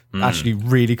is actually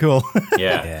really cool.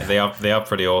 Yeah, they are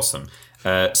pretty awesome.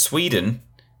 Sweden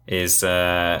is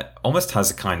almost has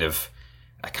a kind of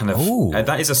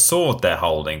that is a sword they're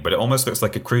holding, but it almost looks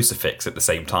like a crucifix at the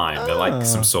same time. They're like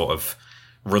some sort of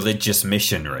religious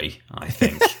missionary, I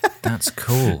think. That's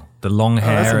cool. The long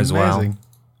hair as well.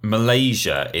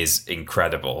 Malaysia is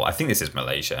incredible. I think this is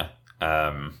Malaysia.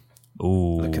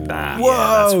 Look at that. Whoa,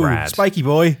 yeah, that's rad. Spiky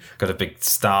boy. Got a big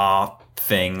star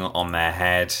thing on their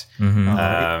head.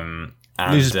 And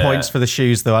loses points for the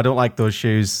shoes, though. I don't like those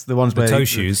shoes. The ones the toe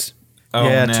shoes. Oh,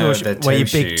 yeah, no, where your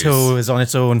big toe is on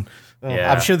its own.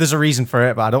 Yeah. I'm sure there's a reason for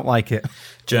it, but I don't like it.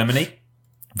 Germany.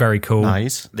 Very cool.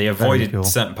 Nice. They avoided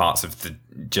certain parts of the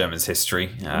Germans' history.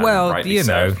 Well,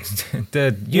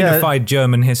 the unified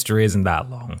German history isn't that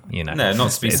long. No,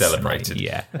 not to be celebrated.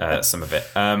 Some of it.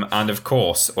 And of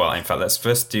course, well, in fact, let's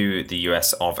first do the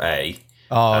US of A.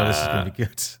 Oh, this is going to be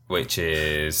good. Which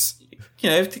is,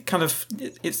 kind of,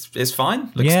 it's fine.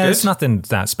 Looks good. There's nothing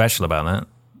that special about that.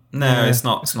 No, it's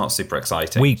not super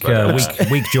exciting. Weak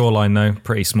jawline though.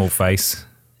 Pretty small face.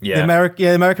 Yeah.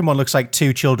 The American one looks like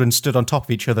two children stood on top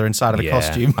of each other inside of a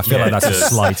costume. I feel like that's a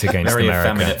slight against very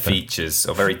America. Very effeminate features,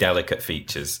 or very delicate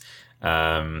features.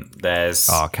 There's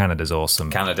Canada's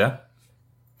awesome. Canada,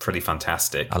 pretty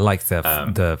fantastic. I like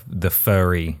the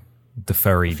furry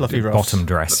fluffy bottom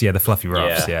dress. Yeah, the fluffy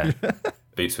ruffs. Yeah.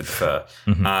 Boots with the fur.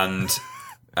 And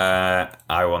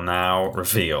I will now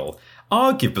reveal,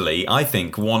 arguably, I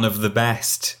think, one of the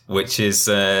best, which is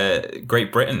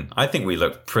Great Britain. I think we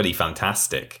look pretty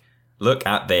fantastic. Look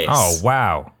at this. Oh,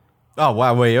 wow.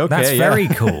 Okay. That's very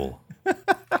cool.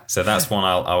 So that's one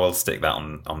I will stick that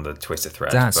on the Twitter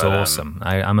thread. That's awesome.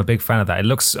 I'm a big fan of that. It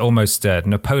looks almost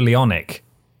Napoleonic.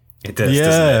 It does,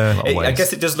 doesn't it? I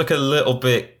guess it does look a little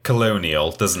bit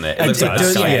colonial, doesn't it? It looks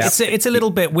like it's a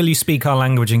little bit, will you speak our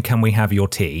language and can we have your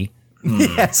tea?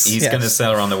 Yes. He's going to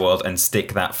sail around the world and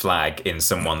stick that flag in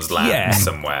someone's land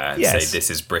somewhere and say, this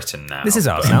is Britain now. This is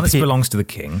ours now. This belongs to the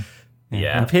king.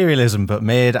 Yeah. Imperialism, but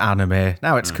made anime.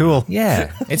 Now it's cool.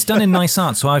 Yeah. It's done in nice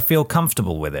art, so I feel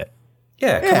comfortable with it.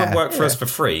 Yeah, come and work for us for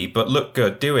free, but look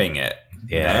good doing it.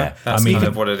 Yeah. That's kind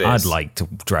of what it is. I'd like to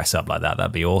dress up like that.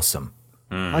 That'd be awesome.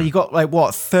 Oh, you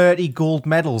got 30 gold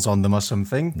medals on them or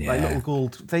something? Yeah. Like little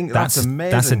gold thing. That's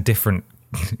amazing. That's a different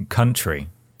country.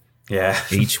 Yeah.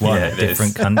 Each one a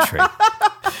different country.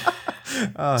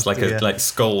 It's like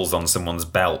skulls on someone's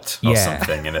belt or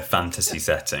something in a fantasy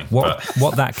setting.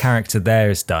 What that character there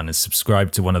has done is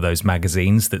subscribe to one of those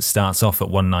magazines that starts off at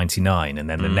 $1.99 and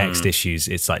then the next issues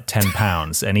it's like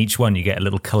 £10 and each one you get a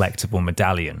little collectible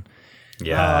medallion.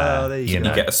 Yeah, you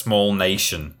get a small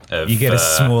nation of you get a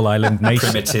small island nation.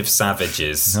 Primitive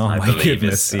savages, I believe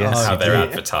is how they're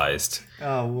advertised.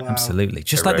 Oh, wow. Absolutely.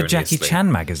 Just like the Jackie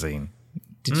Chan magazine.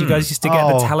 Did you guys used to get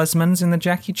the talismans in the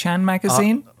Jackie Chan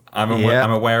magazine? I'm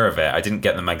aware of it. I didn't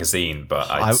get the magazine, but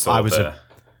I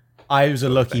was a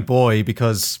lucky boy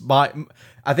because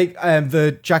I think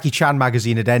the Jackie Chan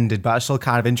magazine had ended, but I was still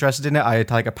kind of interested in it. I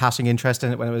had like a passing interest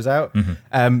in it when it was out.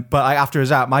 But after it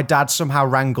was out, my dad somehow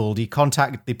wrangled. He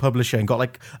contacted the publisher and got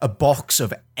like a box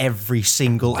of every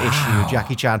single issue of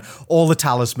Jackie Chan, all the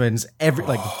talismans,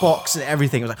 box and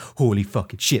everything. It was like, holy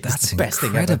fucking shit! That's the best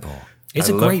incredible. Thing ever. It's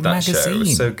a great magazine. Show. It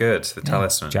was so good. The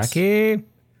talismans. Jackie.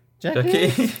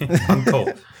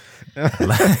 Uncle. I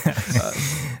like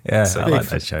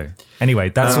that show. Anyway,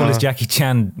 that's all his Jackie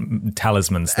Chan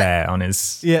talismans there on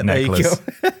his necklace.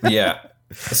 There you go.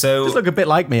 So does look a bit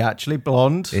like me actually,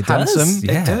 blonde, handsome.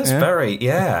 It does very,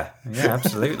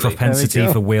 absolutely. Propensity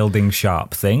for wielding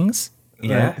sharp things.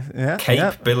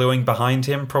 Cape billowing behind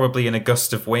him, probably in a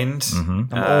gust of wind. I'm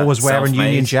always wearing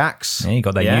Union Jacks. Yeah, you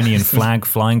got that Union flag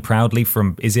flying proudly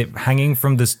from. Is it hanging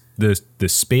from the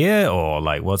spear or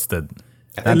like what's the?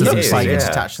 It looks like it's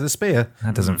attached to the spear.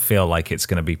 That doesn't feel like it's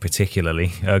going to be particularly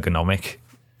ergonomic.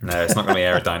 No, it's not going to be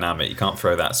aerodynamic. You can't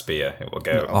throw that spear; it will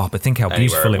go. Oh, but think how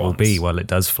beautiful it will be while it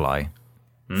does fly.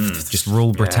 Just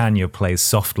Rule Britannia plays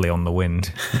softly on the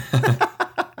wind.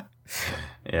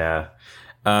 Yeah.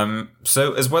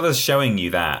 So as well as sharing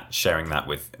that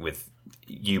with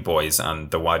you boys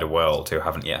and the wider world who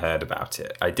haven't yet heard about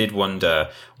it, I did wonder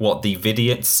what the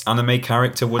Vidiots anime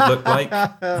character would look like.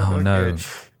 Oh no.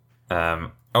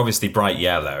 Obviously bright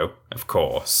yellow, of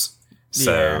course.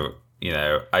 So,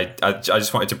 I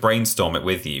just wanted to brainstorm it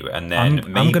with you and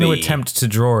then I'm going to attempt to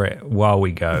draw it while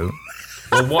we go.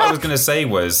 Well, what I was going to say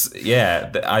was, I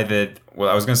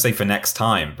was going to say for next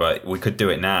time, but we could do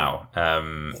it now.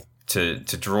 To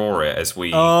draw it as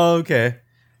we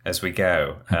as we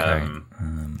go, and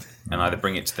either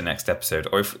bring it to the next episode,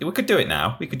 or if we could do it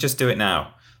now, we could just do it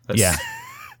now.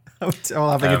 All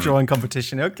having a drawing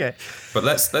competition. Okay, but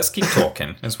let's keep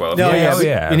talking as well.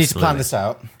 We need to plan this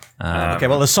out. Okay,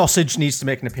 well, the sausage needs to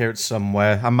make an appearance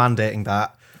somewhere. I'm mandating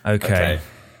that. Okay.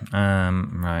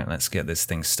 Right, let's get this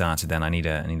thing started then. I need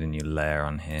a new layer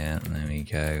on here. There we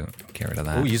go. Get rid of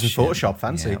that. Oh, using Photoshop,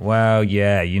 fancy. Yeah. Well,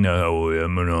 you know how I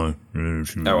am.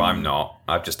 No, I'm not.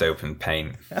 I've just opened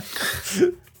Paint.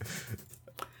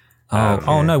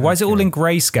 No, why is it all in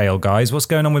grayscale, guys? What's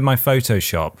going on with my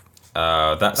Photoshop?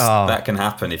 That can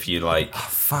happen if you open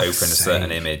a certain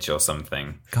sake. image or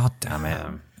something. God damn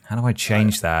it. How do I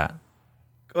change that?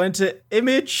 Go into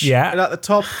image. Yeah. And at the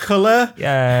top, color.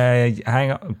 Yeah,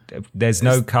 hang on. There's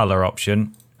no color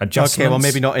option. Adjustments. Okay, well,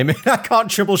 maybe not image. I can't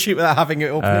troubleshoot without having it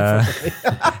open in front of me.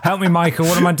 Help me, Michael.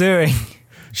 What am I doing?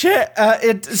 Shit.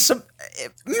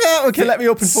 Okay, let me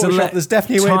open Photoshop. There's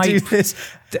definitely a way to do this.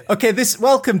 Okay,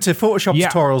 welcome to Photoshop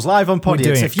Tutorials live on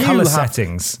Podium. If you color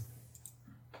settings.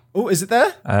 Oh, is it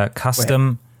there?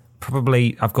 Custom.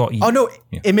 Probably, I've got... Oh, no.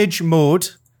 Image mode.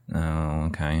 Oh,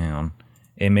 okay. Hang on.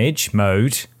 Image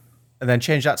mode. And then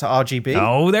change that to RGB.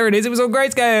 Oh, there it is. It was on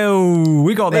grayscale.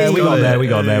 We got there. We got there.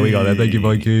 Thank you,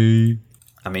 Mikey.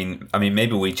 I mean,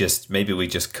 maybe we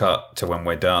just cut to when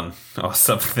we're done or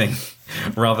something,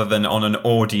 rather than on an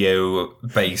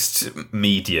audio-based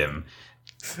medium.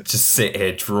 Just sit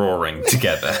here drawing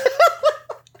together.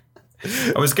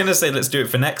 I was going to say let's do it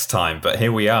for next time, but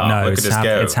here we are. No, look at us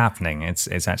go. It's happening.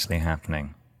 It's actually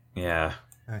happening. Yeah.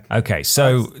 Okay,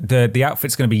 so the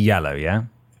outfit's going to be yellow, yeah?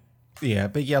 Yeah,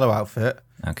 big yellow outfit.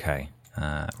 Okay,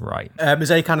 right. Is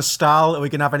there any kind of style? Are we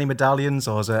going to have any medallions,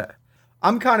 or is it...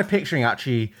 I'm kind of picturing,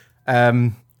 actually,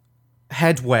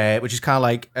 headwear, which is kind of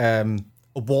like a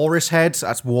walrus head. So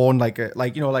that's worn like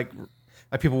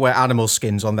Like people wear animal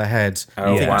skins on their head.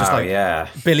 Oh, I think wow,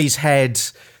 Billy's head,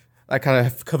 that kind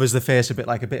of covers the face a bit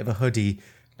like a bit of a hoodie.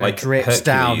 Like drapes Hercules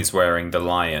down. Wearing the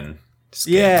lion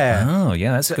skin. Yeah. Oh,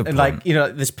 yeah, that's a good And point.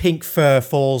 like, this pink fur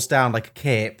falls down like a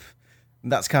cape.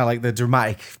 And that's kind of like the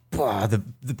dramatic, the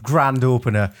grand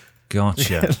opener.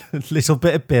 Gotcha. Little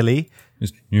bit of Billy.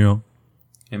 Yeah.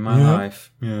 In my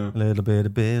life. A little bit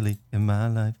of Billy in my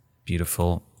life.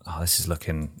 Beautiful. Oh, this is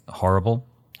looking horrible.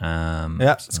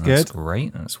 It's good. That's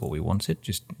great. That's what we wanted.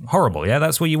 Just horrible. Yeah,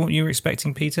 that's what you were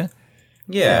expecting, Peter?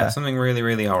 Yeah, something really,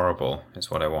 really horrible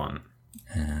is what I want.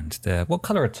 And what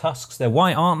colour are tusks? They're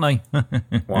white, aren't they?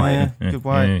 Why? Yeah, good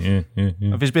white.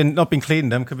 If it's not been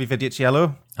cleaned, them could be idiots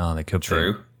yellow. Oh, they could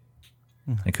True.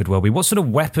 be. They could well be. What sort of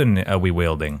weapon are we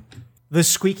wielding? The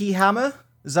squeaky hammer.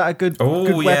 Is that a good? Oh,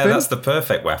 good yeah, weapon? that's the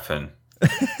perfect weapon.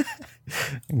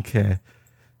 Okay.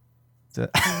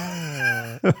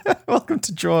 Welcome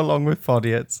to Draw Along with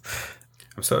Podiots.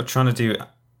 I'm sort of trying to do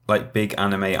like big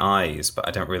anime eyes, but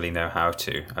I don't really know how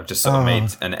to. I've just sort of made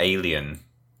an alien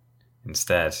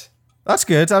instead. That's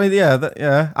good. I mean,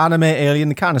 yeah. Anime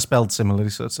alien, kind of spelled similarly,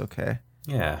 so it's okay.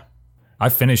 Yeah. I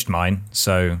finished mine,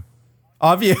 so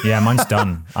Have you? yeah, mine's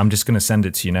done. I'm just going to send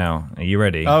it to you now. Are you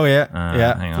ready? Oh yeah,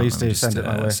 Hang on, Please let me do just, send it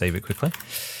my way. Save it quickly.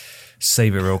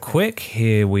 Save it real quick.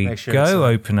 Here we Make sure it's, go.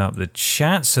 Open up the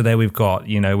chat. So there we've got,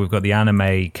 we've got the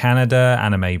Anime Canada,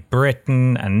 Anime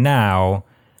Britain, and now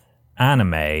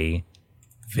Anime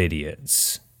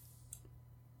Vidiots.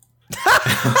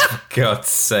 God's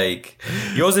sake.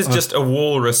 Yours is just a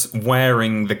walrus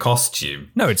wearing the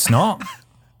costume. No, it's not.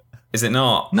 Is it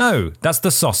not? No, that's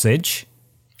the sausage.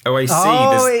 Oh, I see.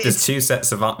 Oh, There's it's- two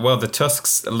sets of... Well, the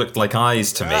tusks looked like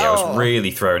eyes to me. I was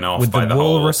really thrown off With by the the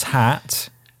whole... walrus hat.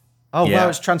 Oh Yeah. wow,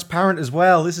 it's transparent as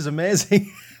well. This is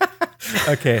amazing.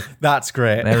 Okay, that's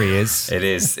great. There he is. It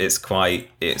is. It's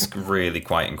really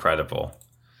quite incredible.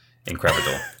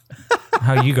 Incredible.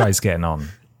 How are you guys getting on?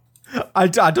 I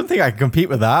don't think I can compete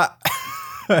with that.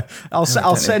 I'll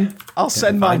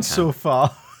send mine can. so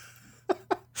far.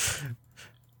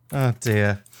 Oh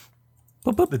dear.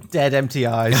 The dead empty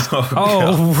eyes.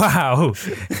 Oh wow.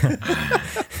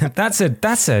 That's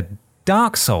a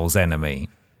Dark Souls enemy.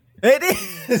 It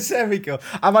is. There we go.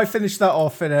 I might finish that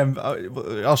off, and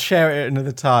I'll share it at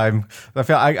another time. I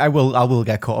feel I will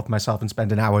get caught up myself and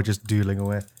spend an hour just doodling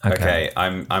away. Okay,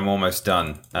 I'm almost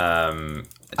done.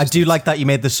 I do like that you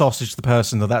made the sausage the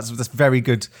person though. That's very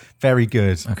good. Very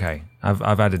good. Okay,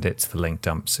 I've added it to the link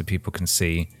dump so people can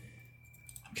see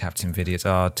Captain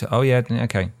Vidiots. Oh yeah,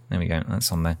 okay, there we go.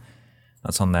 That's on there.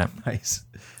 Nice.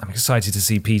 I'm excited to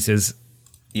see Peter's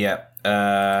Yeah.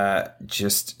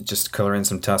 Just colour in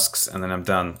some tusks and then I'm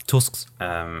done. tusks.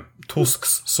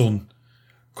 Tusks, son.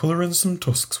 Colour in some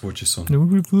tusks, would you, son?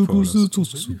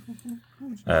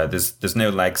 There's no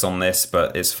legs on this,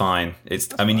 but it's fine.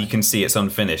 You can see it's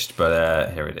unfinished,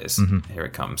 but here it is. Mm-hmm. Here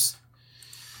it comes.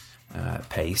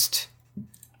 Paste.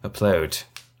 Upload.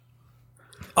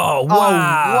 Oh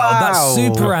wow, that's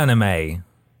super anime.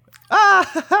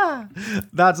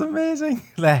 That's amazing.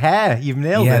 The hair, you've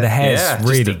nailed Yeah, it. the hair's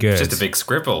really good. Just a big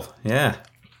scribble. Yeah.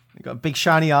 You've got big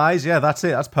shiny eyes. Yeah, that's it.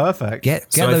 That's perfect.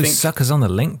 Get So I those think- suckers on the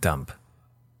link dump.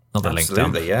 Not the link dump.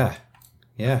 Absolutely, yeah.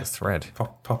 Yeah. The thread.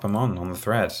 Pop them on the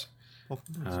thread.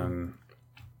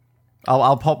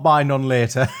 I'll pop mine on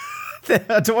later.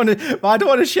 I don't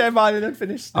want to share mine and then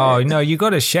finish. Oh no, you got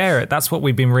to share it. That's what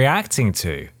we've been reacting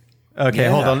to. Okay,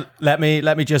 hold on. Let me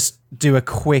just do a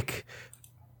quick.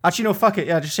 Actually, no, fuck it.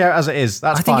 Yeah, just share it as it is.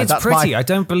 That's I think fine. it's That's pretty. my- I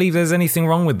don't believe there's anything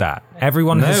wrong with that.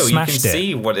 Everyone No, has you can smashed it.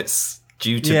 see what it's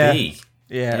due to Yeah. be.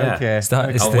 Yeah. Okay. It's the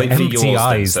I'll wait for empty yours then,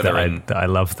 eyes so that they're in. I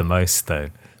love the most, though.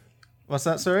 What's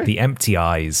that? Sorry. The empty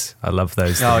eyes. I love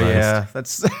those the Oh most. yeah,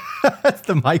 that's that's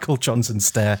the Michael Johnson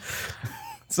stare.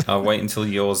 I'll wait until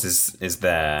yours is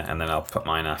there, and then I'll put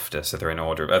mine after, so they're in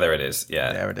order. Oh, there it is.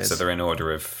 Yeah, There it is. So they're in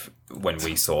order of when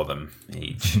we saw them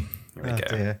each. Here we go.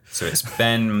 dear. So it's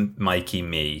Ben, Mikey,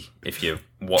 me. If you're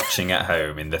watching at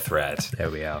home in the thread. There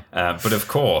we are. But of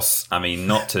course,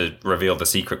 not to reveal the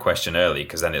secret question early,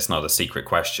 because then it's not a secret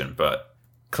question. But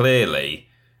clearly,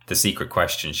 the secret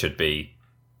question should be: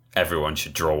 everyone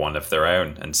should draw one of their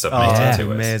own and submit it to us.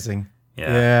 Amazing.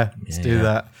 Yeah. Yeah, let's do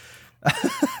that.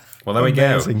 Well, there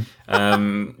Amazing. we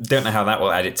go. Don't know how that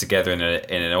will edit together in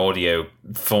an audio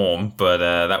form, but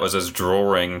that was us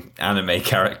drawing anime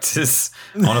characters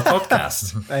on a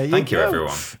podcast. There you Thank you, go.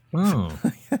 everyone.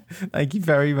 Thank you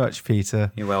very much,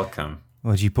 Peter. You're welcome.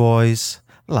 Would you boys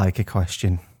like a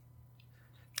question?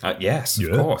 Yes, of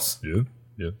course.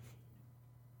 Yeah.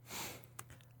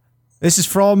 This is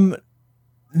from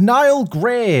Niall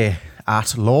Gray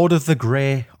at Lord of the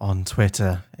Grey on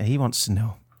Twitter. He wants to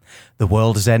know: the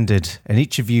world has ended, and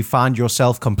each of you find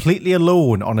yourself completely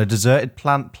alone on a deserted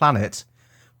planet.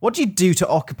 What do you do to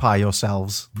occupy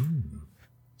yourselves?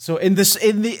 So in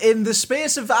the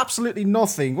space of absolutely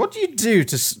nothing, what do you do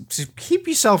to keep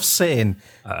yourself sane?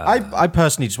 I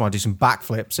personally just want to do some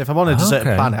backflips. If I'm on a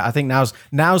deserted planet, I think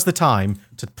now's the time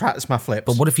to practice my flips.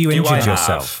 But what if you injured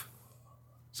yourself?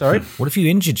 Sorry? What if you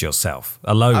injured yourself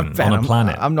alone on a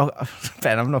planet? I'm not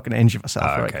going to injure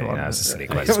myself. Right, come on. That's a silly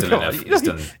question. He's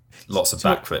done lots of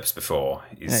backflips before.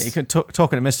 You can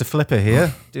talking to Mr. Flipper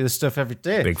here. Do this stuff every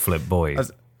day. Big flip boy.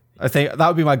 I think that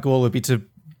would be my goal. Would be to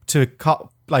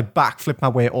backflip my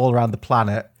way all around the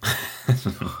planet.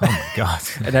 Oh my god!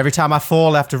 And every time I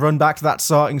fall, I have to run back to that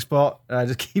starting spot, and I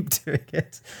just keep doing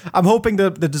it. I'm hoping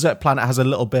the desert planet has a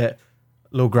little bit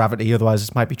low gravity. Otherwise,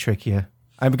 this might be trickier.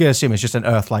 I'm going to assume it's just an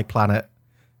Earth-like planet,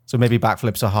 so maybe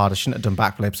backflips are hard. I shouldn't have done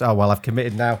backflips. Oh well, I've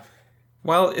committed now.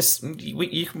 Well,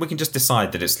 we can just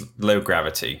decide that it's low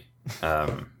gravity,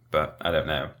 but I don't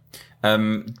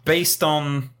know. Based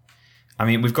on, I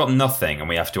mean, we've got nothing, and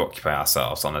we have to occupy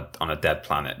ourselves on a dead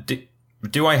planet.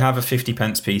 Do I have a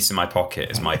 50p piece in my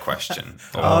pocket? Is my question.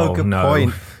 Good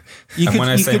point. When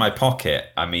I say my pocket,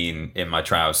 I mean in my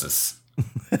trousers.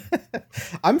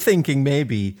 I'm thinking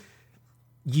maybe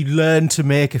you learn to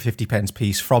make a 50p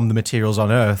piece from the materials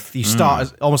on Earth. You start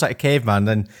as almost like a caveman,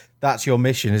 then that's your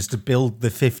mission, is to build the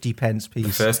 50p piece.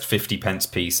 The first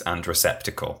 50p piece and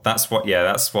receptacle. That's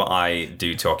what I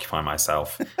do to occupy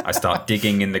myself. I start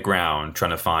digging in the ground, trying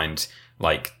to find,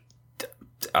 like,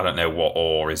 I don't know what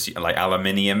ore is, like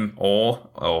aluminium ore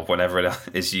or whatever it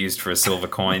is used for a silver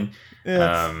coin.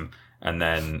 Yeah. And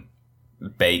then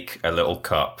bake a little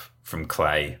cup from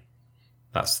clay.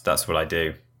 That's what I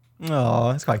do.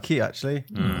 Oh, that's quite cute, actually.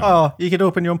 Oh, you could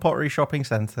open your own pottery shopping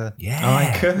centre. Yeah. Oh,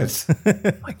 I could.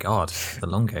 My God, the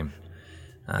long game.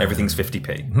 Everything's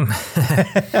 50p.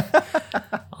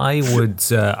 I would,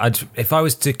 if I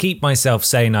was to keep myself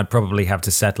sane, I'd probably have to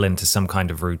settle into some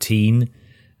kind of routine.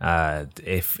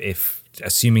 If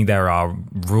assuming there are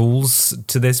rules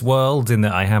to this world in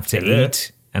that I have to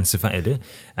eat and survive,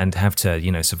 and have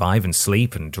to, survive and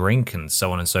sleep and drink and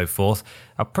so on and so forth,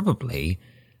 I'll probably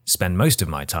spend most of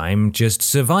my time just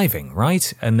surviving,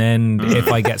 right? And then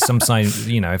if I get some sign,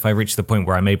 if I reach the point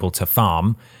where I'm able to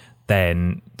farm,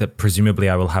 then presumably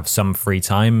I will have some free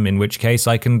time, in which case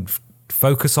I can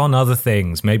focus on other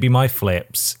things, maybe my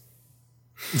flips.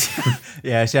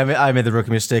 Yeah, see, I made the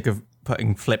rookie mistake of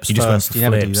putting flips you just first.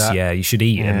 Went for flips, yeah, you should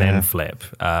eat and then flip,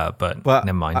 but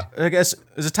never mind. I guess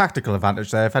there's a tactical advantage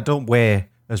there. If I don't weigh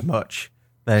as much,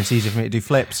 then it's easier for me to do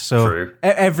flips. So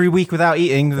every week without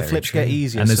eating, the flips get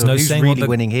easier. And there's no saying really what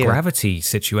winning the here? Gravity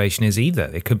situation is either.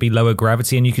 It could be lower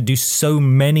gravity and you could do so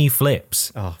many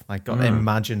flips. Oh my God,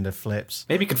 imagine the flips.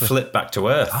 Maybe you could flip back to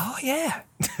Earth. Oh, yeah.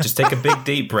 Just take a big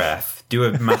deep breath, do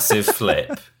a massive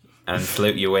flip, and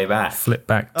float your way back. Flip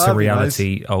back to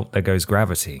reality. Nice. Oh, there goes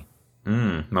gravity.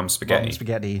 Mum spaghetti. Mum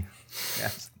spaghetti.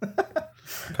 Yes.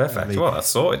 Perfect. Well, that's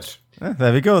sorted.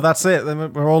 There we go. That's it.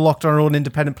 We're all locked on our own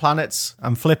independent planets.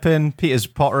 I'm flipping, Peter's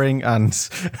pottering, and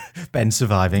Ben's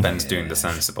surviving. Ben's doing the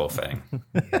sensible thing.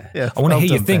 Yeah, I want to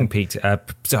hear your thing, Pete.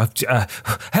 Help!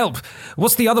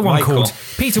 What's the other one called?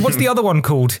 Peter, what's the other one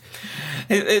called?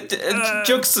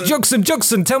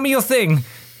 Jugson, tell me your thing.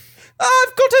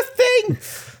 I've got a thing.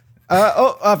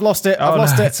 I've lost it. I've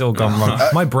lost it. It's all gone wrong.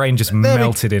 My brain just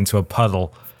melted into a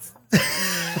puddle.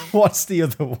 What's the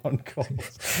other one called?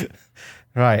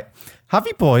 Right. Have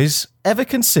you boys ever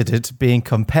considered being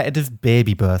competitive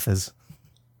baby birthers?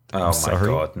 Oh my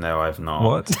God, no, I've not.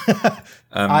 What?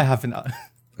 I haven't.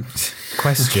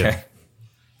 Question. Okay.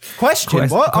 Question?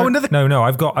 What? Oh, another. No.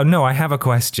 I've got. No, I have a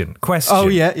question. Question. Oh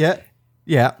yeah.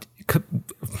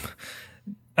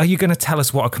 Are you going to tell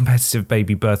us what a competitive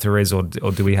baby birther is, or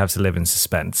do we have to live in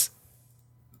suspense?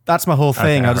 That's my whole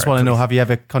thing. I just want to know, have you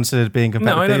ever considered being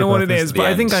competitive? No, I don't know what it is, but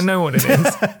I think I know what it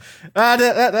is.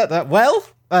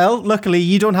 Well, luckily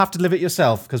you don't have to live it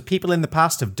yourself, because people in the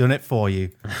past have done it for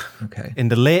you. Okay. In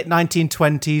the late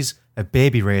 1920s, a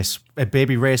baby race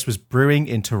was brewing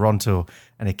in Toronto,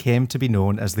 and it came to be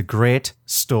known as the Great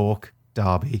Stoke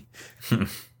Derby.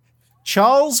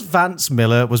 Charles Vance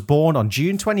Miller was born on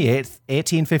June 28th,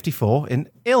 1854 in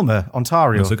Aylmer,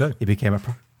 Ontario. That's okay. He became a...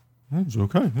 It's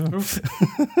okay,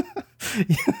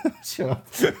 yeah. Sure.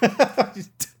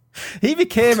 He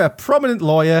became a prominent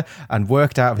lawyer and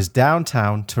worked out of his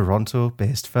downtown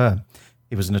Toronto-based firm.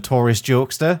 He was a notorious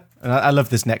jokester. And I love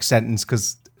this next sentence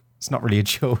because It's not really a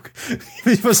joke.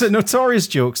 He was a notorious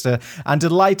jokester and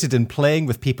delighted in playing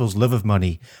with people's love of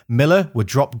money. Miller would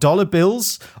drop dollar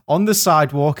bills on the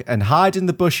sidewalk and hide in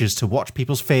the bushes to watch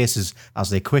people's faces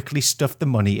as they quickly stuffed the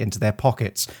money into their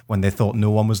pockets when they thought no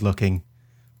one was looking.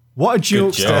 What a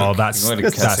jokester. Oh,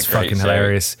 that's fucking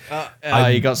hilarious.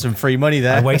 You got some free money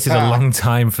there. I waited a long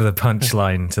time for the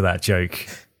punchline to that joke.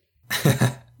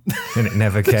 And it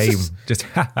never came. Just,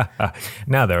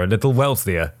 now they're a little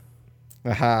wealthier.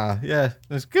 Yeah,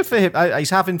 it's good for him. He's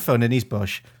having fun in his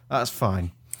bush. That's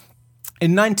fine.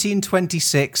 In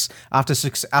 1926, after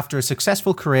a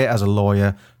successful career as a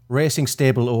lawyer, racing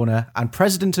stable owner, and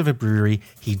president of a brewery,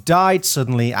 he died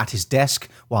suddenly at his desk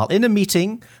while in a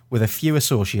meeting with a few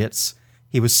associates.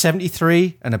 He was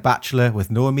 73 and a bachelor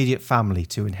with no immediate family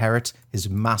to inherit his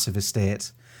massive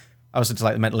estate. I was into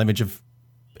like the mental image of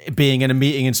being in a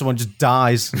meeting and someone just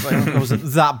dies. Like, was it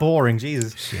that boring?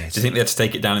 Jesus. Do you think they had to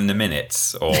take it down in the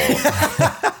minutes? Or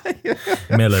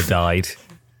Miller died.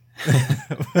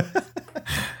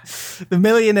 The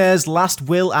millionaire's last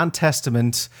will and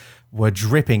testament were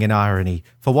dripping in irony.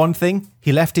 For one thing,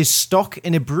 he left his stock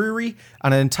in a brewery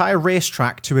and an entire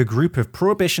racetrack to a group of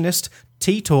prohibitionist,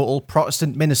 teetotal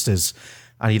Protestant ministers.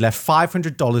 And he left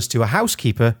 $500 to a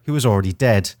housekeeper who was already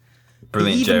dead.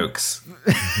 Brilliant jokes.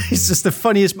 It's just the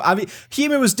funniest. I mean,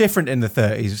 humor was different in the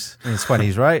 30s and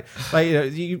 20s, right?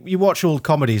 Like, you watch old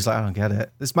comedies, like, I don't get it.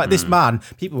 This man,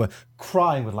 people were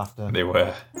crying with laughter. They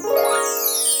were.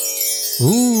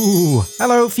 Ooh.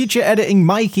 Hello, future editing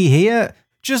Mikey here.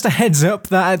 Just a heads up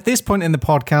that at this point in the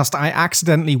podcast, I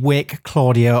accidentally wake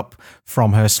Claudia up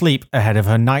from her sleep ahead of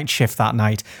her night shift that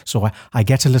night. So I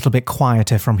get a little bit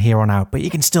quieter from here on out, but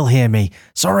you can still hear me.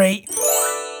 Sorry.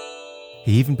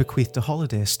 He even bequeathed a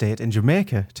holiday estate in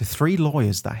Jamaica to 3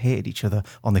 lawyers that hated each other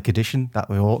on the condition that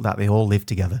they all lived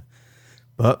together.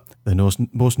 But the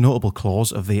most notable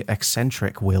clause of the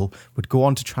eccentric will would go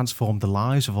on to transform the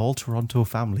lives of all Toronto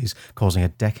families, causing a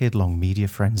decade-long media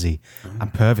frenzy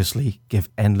and purposely give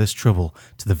endless trouble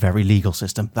to the very legal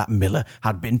system that Miller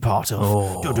had been part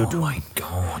of. My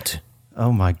God.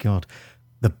 Oh my God.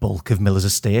 The bulk of Miller's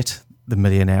estate, the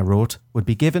millionaire wrote, would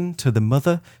be given to the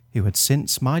mother who had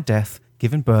since my death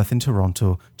given birth in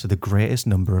Toronto to the greatest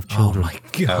number of children. Oh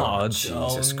my God.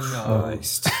 Jesus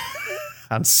Christ.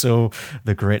 And so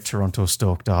the Great Toronto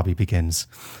Stoke Derby begins.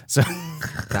 So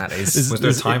that is. Was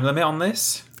there a time limit on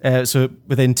this? So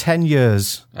within 10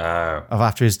 years of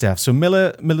after his death. So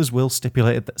Miller's will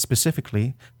stipulated that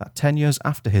specifically that 10 years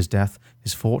after his death,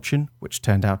 his fortune, which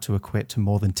turned out to equate to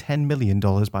more than $10 million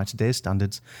by today's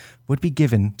standards, would be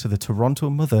given to the Toronto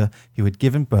mother who had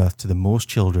given birth to the most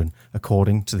children,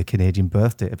 according to the Canadian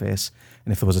Birth Database.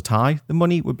 And if there was a tie, the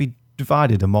money would be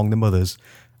divided among the mothers.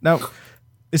 Now,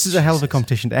 this is a hell of a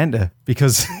competition to enter,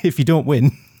 because if you don't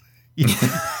win,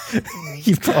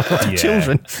 you've got a lot of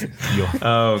children. You've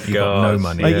got no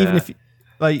money. Like, even if,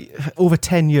 like, over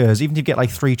 10 years, even if you get like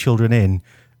 3 children in,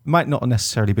 it might not have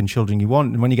necessarily been children you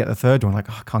want. And when you get the third one, like,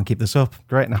 I can't keep this up.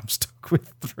 Great, now I'm stuck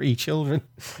with 3 children.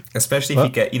 Especially if you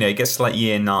get, it gets to like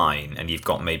year 9 and you've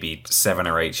got maybe 7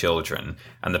 or 8 children,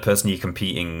 and the person you're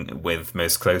competing with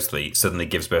most closely suddenly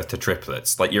gives birth to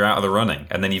triplets. Like, you're out of the running,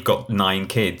 and then you've got 9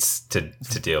 kids to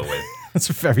deal with.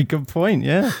 That's a very good point,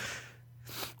 yeah.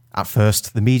 At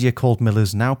first, the media called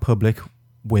Miller's now public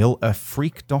will a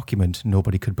freak document.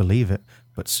 Nobody could believe it.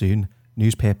 But soon,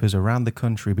 newspapers around the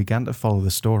country began to follow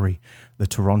the story. The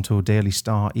Toronto Daily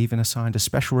Star even assigned a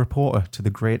special reporter to the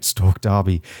Great Stoke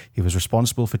Derby. He was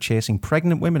responsible for chasing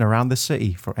pregnant women around the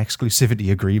city for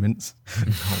exclusivity agreements.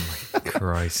 Oh my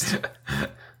Christ.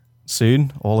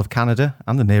 Soon, all of Canada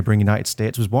and the neighbouring United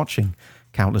States was watching.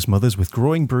 Countless mothers with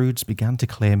growing broods began to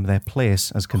claim their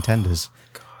place as contenders.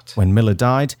 When Miller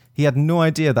died, he had no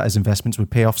idea that his investments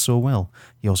would pay off so well.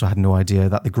 He also had no idea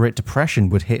that the Great Depression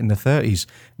would hit in the 30s,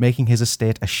 making his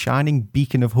estate a shining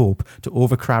beacon of hope to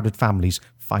overcrowded families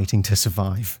fighting to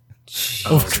survive.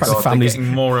 Overcrowded families. They're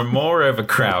getting more and more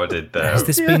overcrowded, though. Has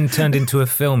this been turned into a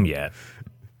film yet?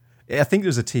 I think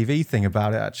there's a TV thing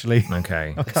about it, actually.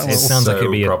 Okay. It sounds like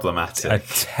it'd be problematic. A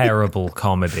terrible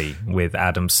comedy with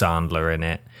Adam Sandler in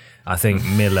it. I think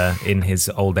Miller, in his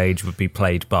old age, would be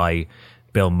played by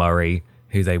Bill Murray,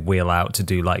 who they wheel out to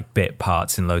do like bit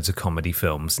parts in loads of comedy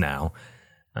films now.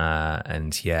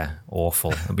 And yeah,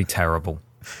 awful. It'd be terrible.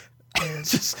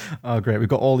 Just, great. We've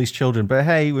got all these children, but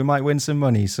hey, we might win some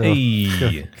money. So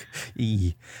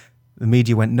The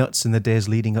media went nuts in the days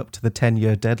leading up to the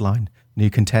 10-year deadline. New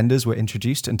contenders were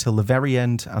introduced until the very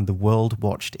end, and the world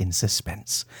watched in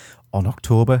suspense. On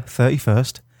October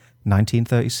 31st,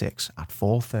 1936, at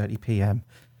 4:30 p.m.,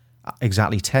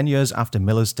 exactly 10 years after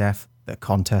Miller's death, the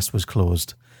contest was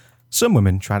closed. Some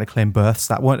women try to claim births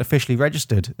that weren't officially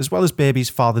registered, as well as babies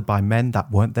fathered by men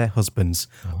that weren't their husbands.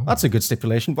 Oh. That's a good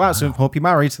stipulation. Wow, so hope you're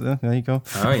married. There you go.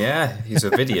 Oh, yeah. He's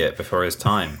an idiot before his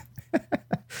time.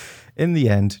 In the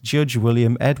end, Judge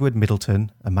William Edward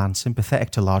Middleton, a man sympathetic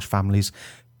to large families,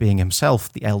 being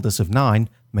himself the eldest of 9,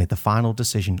 made the final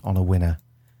decision on a winner.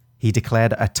 He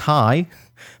declared a tie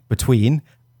between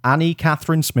Annie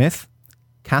Catherine Smith,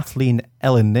 Kathleen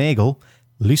Ellen Nagel,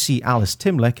 Lucy Alice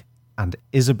Timlick, and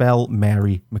Isabel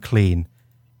Mary McLean,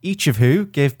 each of who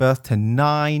gave birth to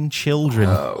 9 children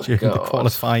during the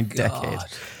qualifying decade.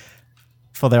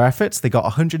 For their efforts, they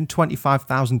got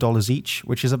 $125,000 each,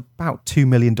 which is about $2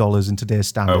 million in today's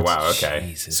standards. Oh, wow, okay.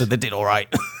 Jesus. So they did all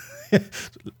right.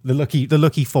 The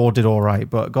lucky 4 did all right,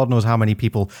 but God knows how many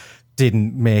people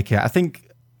didn't make it. I think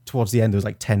towards the end, there was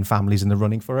like 10 families in the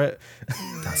running for it.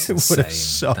 That's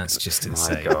insane. That's just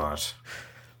insane. My God.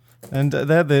 And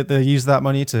they use that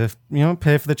money to,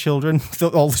 pay for the children,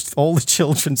 all the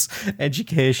children's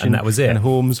education, and that was it. And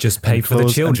homes, just pay for the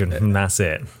children, and that's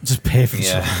it. Just pay for the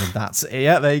children, and that's it.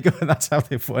 Yeah, there you go. That's how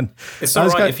they've won. It's all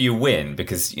right if you win,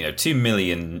 because $2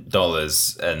 million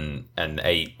and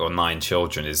 8 or 9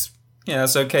 children is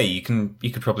that's okay. You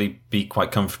could probably be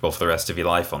quite comfortable for the rest of your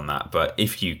life on that. But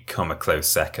if you come a close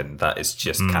second, that is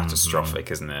just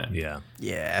catastrophic, isn't it?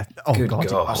 Yeah. Oh, Good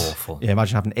God. Awful. Yeah,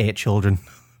 imagine having 8 children.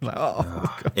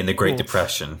 In the Great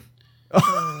Depression.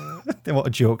 What a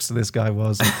jokes this guy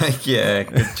was. Yeah,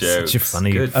 good jokes. Such a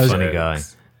funny guy.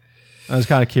 I was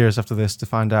kind of curious after this to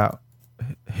find out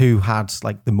who had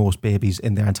like the most babies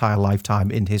in their entire lifetime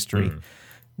in history.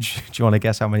 Do you want to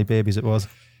guess how many babies it was?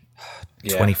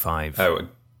 25. Oh,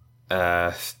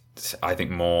 I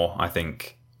think more. I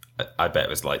bet it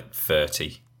was like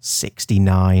 30.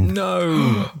 69.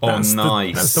 No.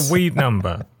 Nice. That's the weed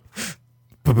number.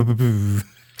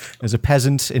 There's a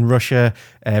peasant in Russia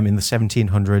in the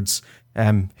 1700s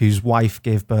whose wife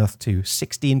gave birth to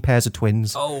 16 pairs of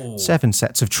twins, 7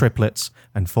 sets of triplets,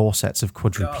 and 4 sets of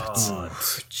quadruplets.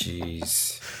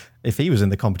 Jeez. If he was in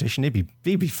the competition, he'd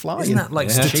be flying. Isn't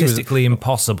that statistically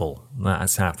impossible that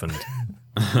has happened?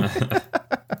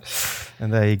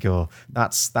 And there you go.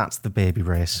 That's the baby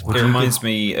race. It reminds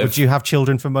me of... Would you have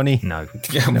children for money? No.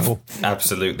 No.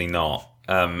 Absolutely not.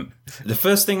 The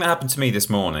first thing that happened to me this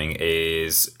morning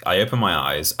is I opened my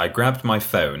eyes, I grabbed my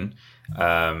phone,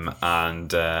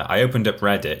 and I opened up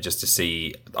Reddit just to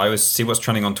see what's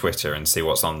trending on Twitter and see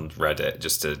what's on Reddit,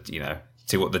 just to,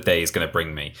 see what the day is going to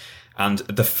bring me. And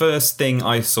the first thing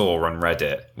I saw on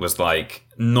Reddit was like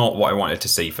not what I wanted to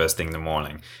see first thing in the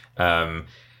morning.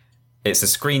 It's a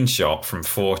screenshot from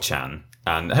 4chan,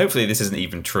 and hopefully this isn't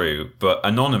even true, but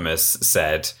Anonymous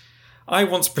said, I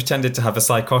once pretended to have a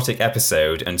psychotic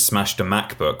episode and smashed a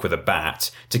MacBook with a bat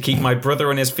to keep my brother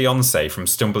and his fiancée from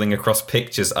stumbling across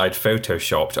pictures I'd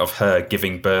photoshopped of her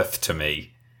giving birth to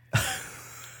me.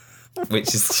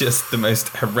 Which is just the most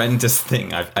horrendous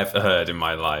thing I've ever heard in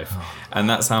my life. And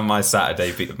that's how my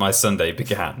Sunday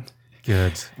began.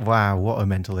 Good. Wow, what a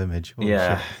mental image. Holy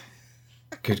shit.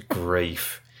 Good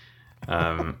grief.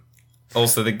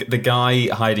 Also, the guy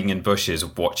hiding in bushes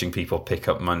watching people pick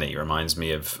up money reminds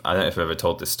me of, I don't know if I've ever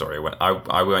told this story. When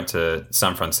I went to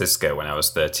San Francisco when I was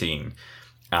 13,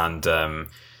 and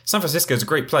San Francisco is a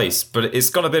great place, but it's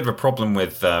got a bit of a problem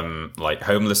with like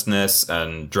homelessness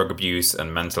and drug abuse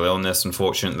and mental illness,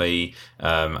 unfortunately.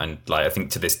 And like I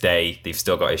think to this day they've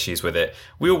still got issues with it.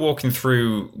 We were walking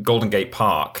through Golden Gate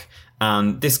Park,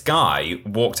 and this guy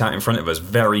walked out in front of us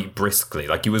very briskly,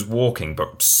 like he was walking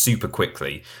but super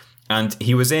quickly. And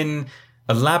he was in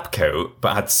a lab coat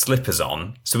but had slippers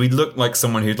on, so he looked like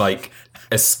someone who'd like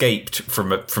escaped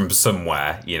from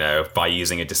somewhere, by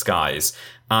using a disguise.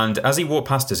 And as he walked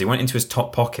past us, he went into his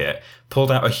top pocket,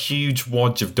 pulled out a huge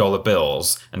wad of dollar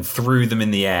bills and threw them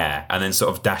in the air and then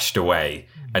sort of dashed away.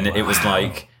 And It was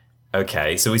like,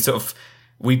 okay. So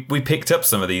we picked up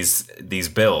some of these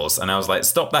bills, and I was like,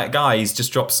 stop that guy, he's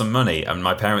just dropped some money. And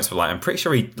my parents were like, I'm pretty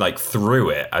sure he like threw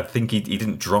it. I think he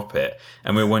didn't drop it.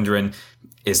 And we were wondering,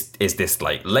 is this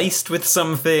like laced with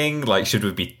something? Like, should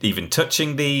we be even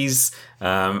touching these?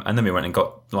 And then we went and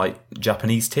got like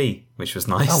Japanese tea, which was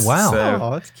nice. Oh, wow. So,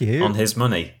 that's cute. On his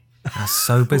money. That's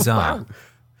so bizarre.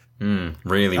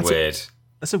 Really weird.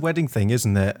 That's a wedding thing,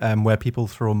 isn't it? Where people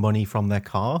throw money from their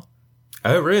car.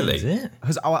 Oh, really? Is it?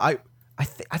 Because I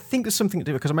think there's something to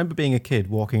do, because I remember being a kid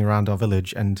walking around our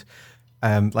village, and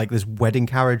like this wedding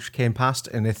carriage came past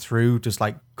and they threw just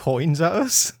like coins at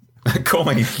us.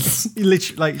 Coins?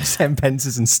 Literally like 10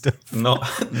 pences and stuff.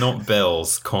 Not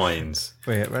bills, coins.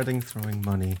 Wait, wedding throwing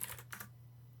money.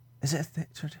 Is it a thing?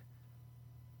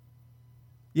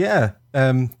 Yeah.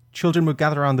 Children would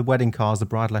gather around the wedding car as the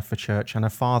bride left for church, and her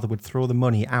father would throw the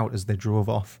money out as they drove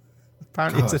off.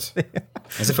 Apparently, it's a thing.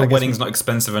 As if a wedding's not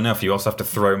expensive enough, you also have to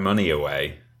throw money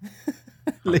away.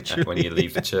 Literally. When you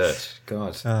leave the church.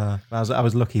 God. I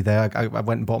was lucky there. I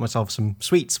went and bought myself some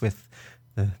sweets with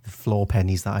the floor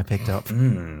pennies that I picked up.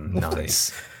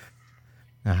 Nice.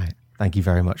 All right. Thank you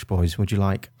very much, boys. Would you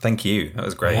like... Thank you. That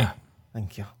was great. Yeah.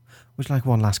 Thank you. Would you like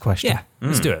one last question? Yeah,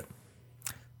 let's do it.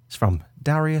 It's from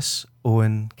Darius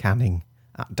Owen Canning,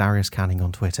 at Darius Canning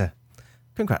on Twitter.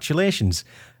 Congratulations.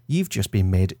 You've just been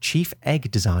made chief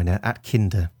egg designer at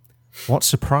Kinder. What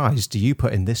surprise do you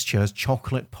put in this year's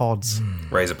chocolate pods?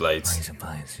 Razor blades. Razor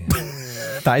blades,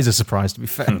 yeah. That is a surprise, to be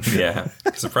fair. Yeah.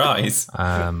 Surprise.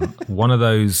 One of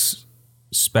those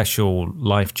special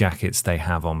life jackets they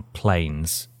have on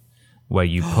planes where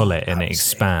you pull it and it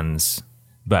expands.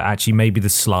 But actually, maybe the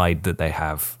slide that they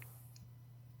have.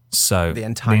 So the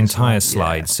entire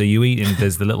slide. Yeah. So you eat, and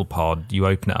there's the little pod. You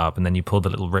open it up, and then you pull the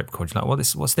little ripcord. You're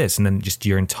like, what's this? And then just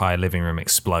your entire living room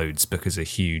explodes because a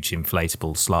huge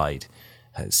inflatable slide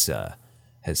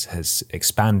has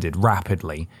expanded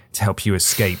rapidly to help you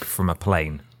escape from a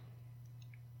plane.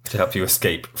 To help you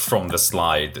escape from the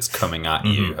slide that's coming at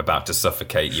you, about to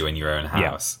suffocate you in your own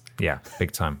house. Yeah,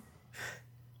 big time.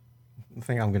 I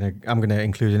think I'm gonna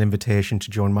include an invitation to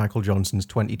join Michael Johnson's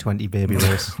 2020 baby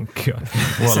race. God.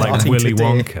 What, like Willy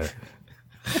Wonka?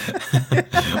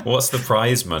 What's the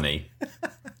prize money?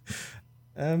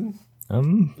 You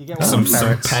get some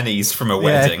pennies from a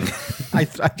wedding.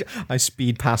 I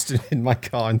speed past it in my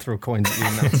car and throw coins at you,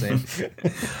 and that's it.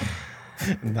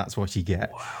 And that's what you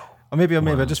get. Wow. Or maybe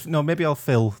I'll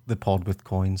fill the pod with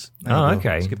coins.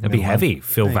 Okay. It'd be heavy,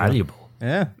 feel valuable.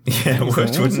 Yeah, it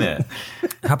would, wouldn't it?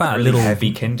 How about really a little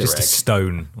heavy Kinder just egg. a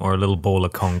stone or a little ball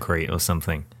of concrete or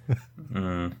something?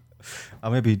 Or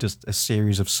maybe just a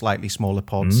series of slightly smaller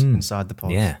pods inside the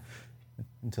pod. Yeah,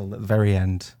 until at the very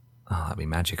end. Oh, that'd be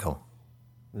magical.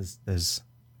 There's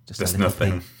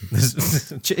nothing.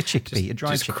 There's a chickpea, a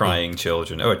dry just chickpea. Crying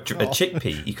children. Oh, a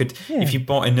chickpea. You could, if you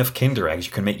bought enough Kinder eggs,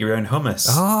 you could make your own hummus.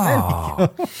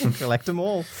 Oh, Collect them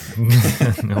all.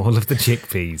 all of the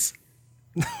chickpeas.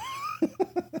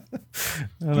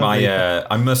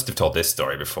 I must have told this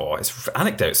story before. It's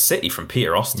Anecdote City from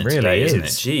Peter Austin Really today, isn't it?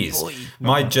 is. Jeez. Boy.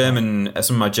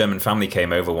 Some of my German family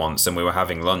came over once and we were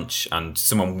having lunch and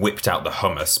someone whipped out the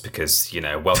hummus because,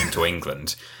 welcome to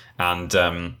England.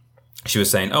 And she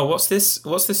was saying, "Oh, what's this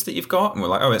that you've got?" And we're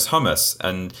like, "Oh, it's hummus."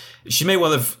 And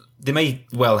they may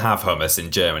well have hummus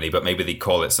in Germany, but maybe they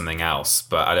call it something else.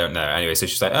 But I don't know. Anyway, so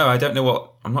she's like, "Oh,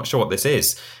 I'm not sure what this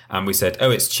is." And we said,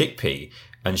 "Oh, it's chickpea."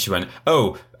 And she went,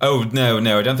 oh, no,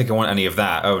 I don't think I want any of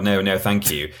that. Oh, no,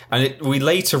 thank you. And we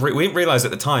didn't realise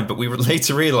at the time, but we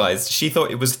later realised she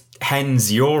thought it was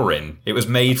hen's urine. It was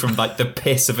made from like the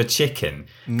piss of a chicken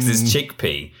because it's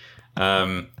chickpea.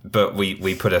 But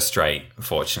we put her straight,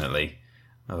 fortunately.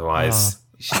 Otherwise,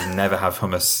 she'd never have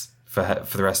hummus for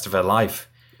the rest of her life.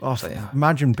 Oh,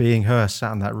 imagine being her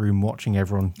sat in that room watching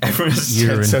everyone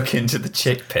took into the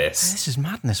chick piss. This is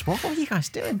madness. What are you guys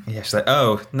doing? Yeah, she's like,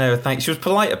 "Oh, no, thanks." She was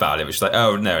polite about it, but she's like,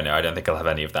 "Oh, no, I don't think I'll have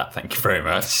any of that. Thank you very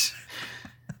much."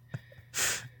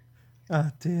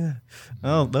 Oh, dear.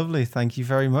 Oh, lovely. Thank you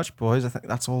very much, boys. I think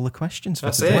that's all the questions for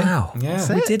It. today. Wow.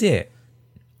 Yeah. We did it.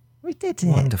 We did it.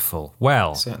 Wonderful.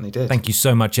 Well, certainly did. Thank you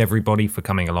so much, everybody, for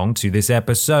coming along to this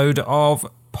episode of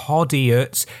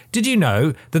Podiots. Did you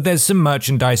know that there's some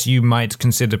merchandise you might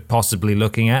consider possibly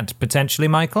looking at, potentially,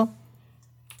 Michael?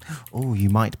 Oh, you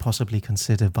might possibly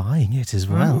consider buying it as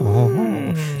well.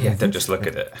 Yeah, don't just look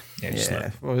at it.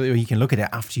 Yeah. Well, you can look at it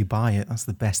after you buy it. That's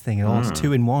the best thing at all. It's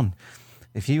 2-in-1.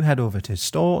 If you head over to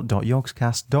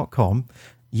store.yogscast.com,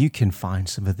 you can find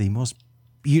some of the most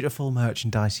beautiful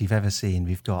merchandise you've ever seen.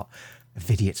 We've got a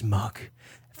Vidiots mug,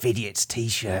 a Vidiots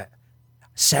t-shirt,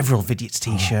 several Vidiots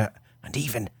t-shirt, and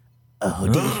even a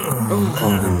hoodie.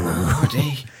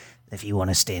 Hoodie. If you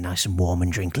want to stay nice and warm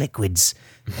and drink liquids,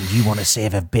 and you want to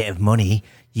save a bit of money,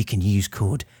 you can use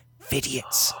code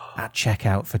Vidiots at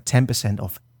checkout for 10%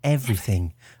 off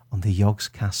everything on the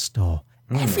Yogscast store.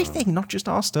 Everything, not just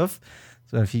our stuff.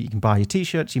 So if you can buy your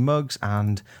t-shirts, your mugs,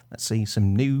 and let's see,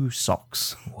 some new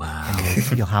socks. Wow.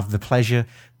 And you'll have the pleasure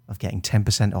of getting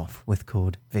 10% off with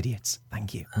code Vidiots.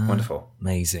 Thank you. Wonderful.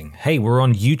 Amazing. Hey, we're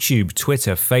on YouTube,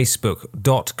 Twitter,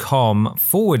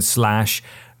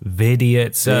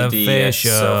 Facebook.com/Vidiots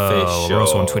Official. We're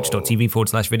also on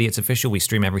twitch.tv/Vidiots Official. We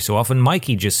stream every so often.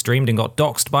 Mikey just streamed and got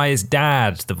doxxed by his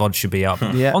dad. The VOD should be up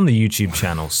on the YouTube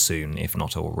channel soon, if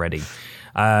not already.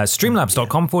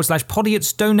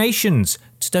 Streamlabs.com/Podiots donations.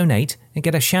 to donate and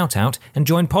get a shout out and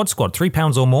join Pod Squad.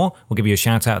 £3 or more will give you a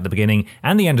shout out at the beginning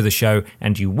and the end of the show,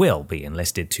 and you will be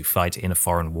enlisted to fight in a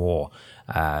foreign war.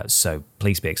 So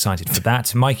please be excited for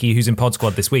that. Mikey, who's in Pod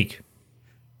Squad this week?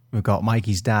 We've got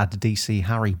Mikey's dad, DC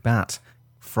Harry Bat,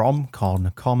 from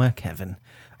Con, Kevin.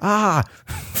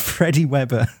 Freddie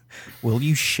Weber. Will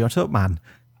you shut up, man?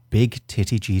 Big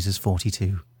Titty Jesus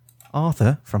 42.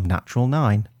 Arthur from Natural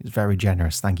 9 is very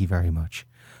generous. Thank you very much.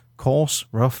 Coarse,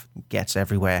 rough, gets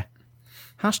everywhere.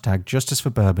 Hashtag justice for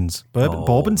bourbons.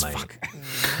 Bourbons? Mate. Fuck.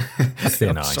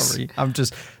 Thin ice. Sorry.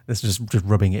 This is just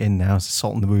rubbing it in now. It's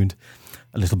salt in the wound.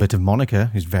 A little bit of Monica,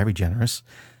 who's very generous.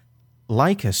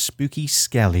 Like a spooky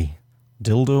skelly.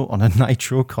 Dildo on a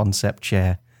nitro concept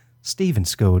chair. Stephen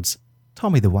Scodes.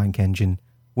 Tommy the Wank Engine.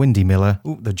 Windy Miller.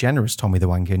 The generous Tommy the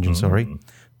Wank Engine, sorry.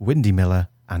 Windy Miller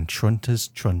and Trunter's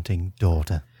trunting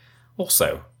daughter.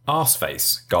 Also,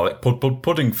 Arseface, Garlic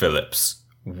Pudding Phillips,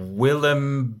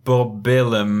 Willem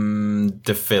Bobilum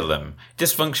Defillum,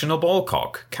 Dysfunctional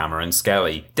Ballcock, Cameron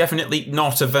Skelly, Definitely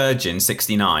Not a Virgin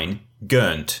 69,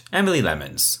 Gurnt, Emily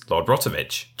Lemons, Lord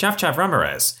Brotovich, Chav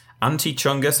Ramirez, Auntie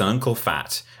Chungus and Uncle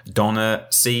Fat, Donna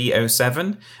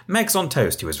C07, Megs on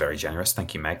Toast, who was very generous,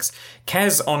 thank you Megs,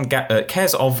 Kez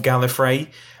of Gallifrey,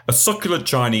 a succulent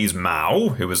Chinese Mao,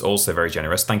 who was also very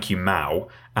generous, thank you Mao,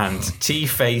 and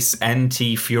T-Face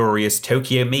NT Furious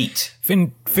Tokyo Meat.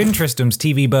 Finn Tristram's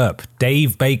TV burp,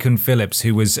 Dave Bacon Phillips,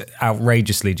 who was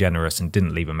outrageously generous and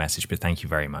didn't leave a message, but thank you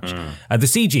very much. The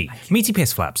CG, Meaty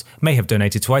Piss Flaps, may have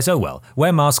donated twice, oh well.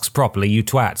 Wear masks properly, you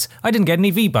twats. I didn't get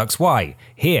any V-Bucks, why?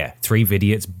 Here, 3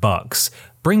 Vidiots bucks.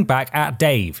 Bring back at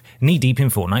Dave, knee deep in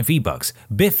Fortnite V-Bucks.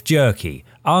 Biff Jerky,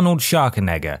 Arnold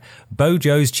Schwarzenegger,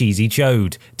 Bojo's Cheesy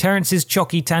Chode, Terrence's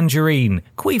Chocky Tangerine,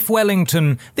 Queef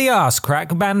Wellington, The Arse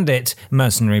Crack Bandit,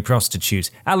 Mercenary Prostitute,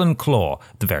 Alan Claw,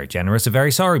 The Very Generous, A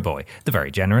Very Sorry Boy, The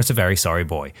Very Generous, A Very Sorry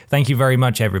Boy. Thank you very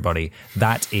much, everybody.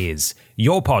 That is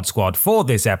your Pod Squad for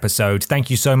this episode.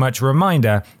 Thank you so much.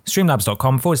 Reminder,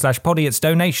 streamlabs.com/poddy. It's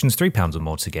donations, £3 or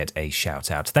more to get a shout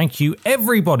out. Thank you,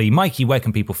 everybody. Mikey, where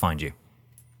can people find you?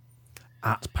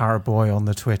 At Paraboy on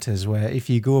the Twitters, where if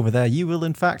you go over there, you will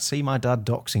in fact see my dad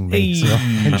doxing me. So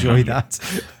enjoy that.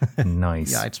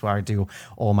 Nice. Yeah, it's where I do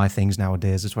all my things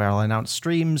nowadays. It's where I'll announce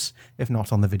streams, if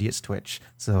not on the Vidiots Twitch.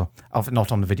 So,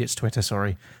 not on the Vidiots Twitter,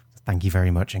 sorry. Thank you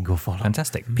very much and go follow.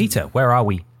 Fantastic. Peter, where are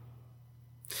we?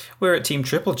 We're at Team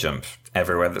Triple Jump,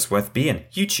 everywhere that's worth being.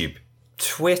 YouTube,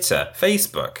 Twitter,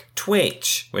 Facebook,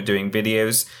 Twitch. We're doing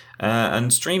videos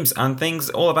and streams and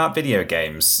things all about video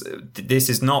games. This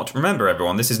is not, remember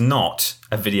everyone, this is not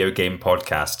a video game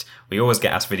podcast. We always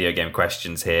get asked video game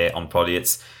questions here on Poddy.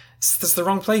 That's the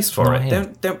wrong place for it.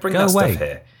 Here. Don't bring that stuff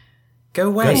here. Go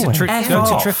away. Go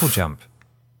to Triple Jump.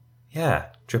 Yeah,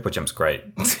 Triple Jump's great.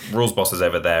 Rules Boss is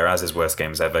over there, as is Worst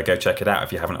Games Ever. Go check it out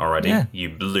if you haven't already,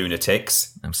 you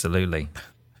lunatics. Absolutely.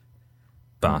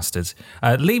 Bastards.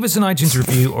 Leave us an iTunes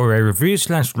review or a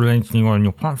review/rating on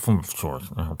your platform of choice.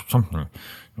 Something.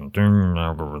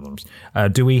 Algorithms.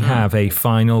 Do we have a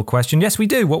final question? Yes, we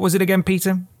do. What was it again,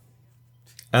 Peter?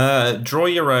 Draw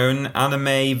your own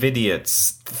anime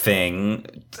vidiots thing.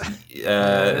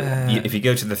 If you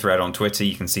go to the thread on Twitter,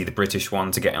 you can see the British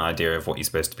one to get an idea of what you're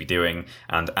supposed to be doing,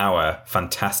 and our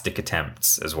fantastic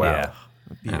attempts as well.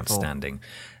 Yeah. Outstanding.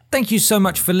 Thank you so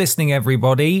much for listening,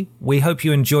 everybody. We hope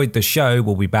you enjoyed the show.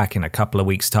 We'll be back in a couple of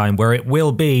weeks' time where it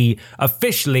will be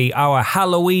officially our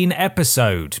Halloween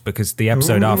episode, because the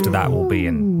episode after that will be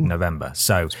in November.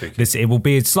 So it will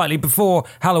be slightly before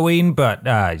Halloween, but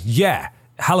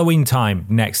Halloween time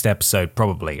next episode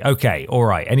probably. Okay, all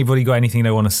right. Anybody got anything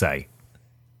they want to say?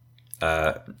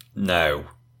 No.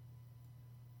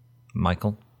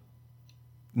 Michael?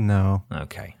 No.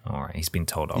 Okay, all right. He's been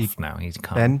told off now. He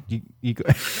can't. Ben, you go.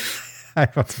 I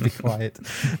want to be quiet.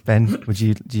 Ben,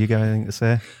 do you got anything to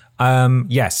say?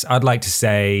 Yes, I'd like to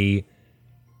say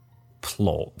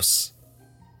plorps.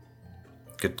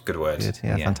 Good word. Good.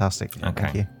 Yeah, fantastic. Okay.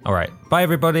 Thank you. All right. Bye,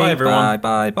 everybody. Bye, everyone.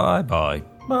 Bye.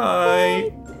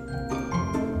 Bye.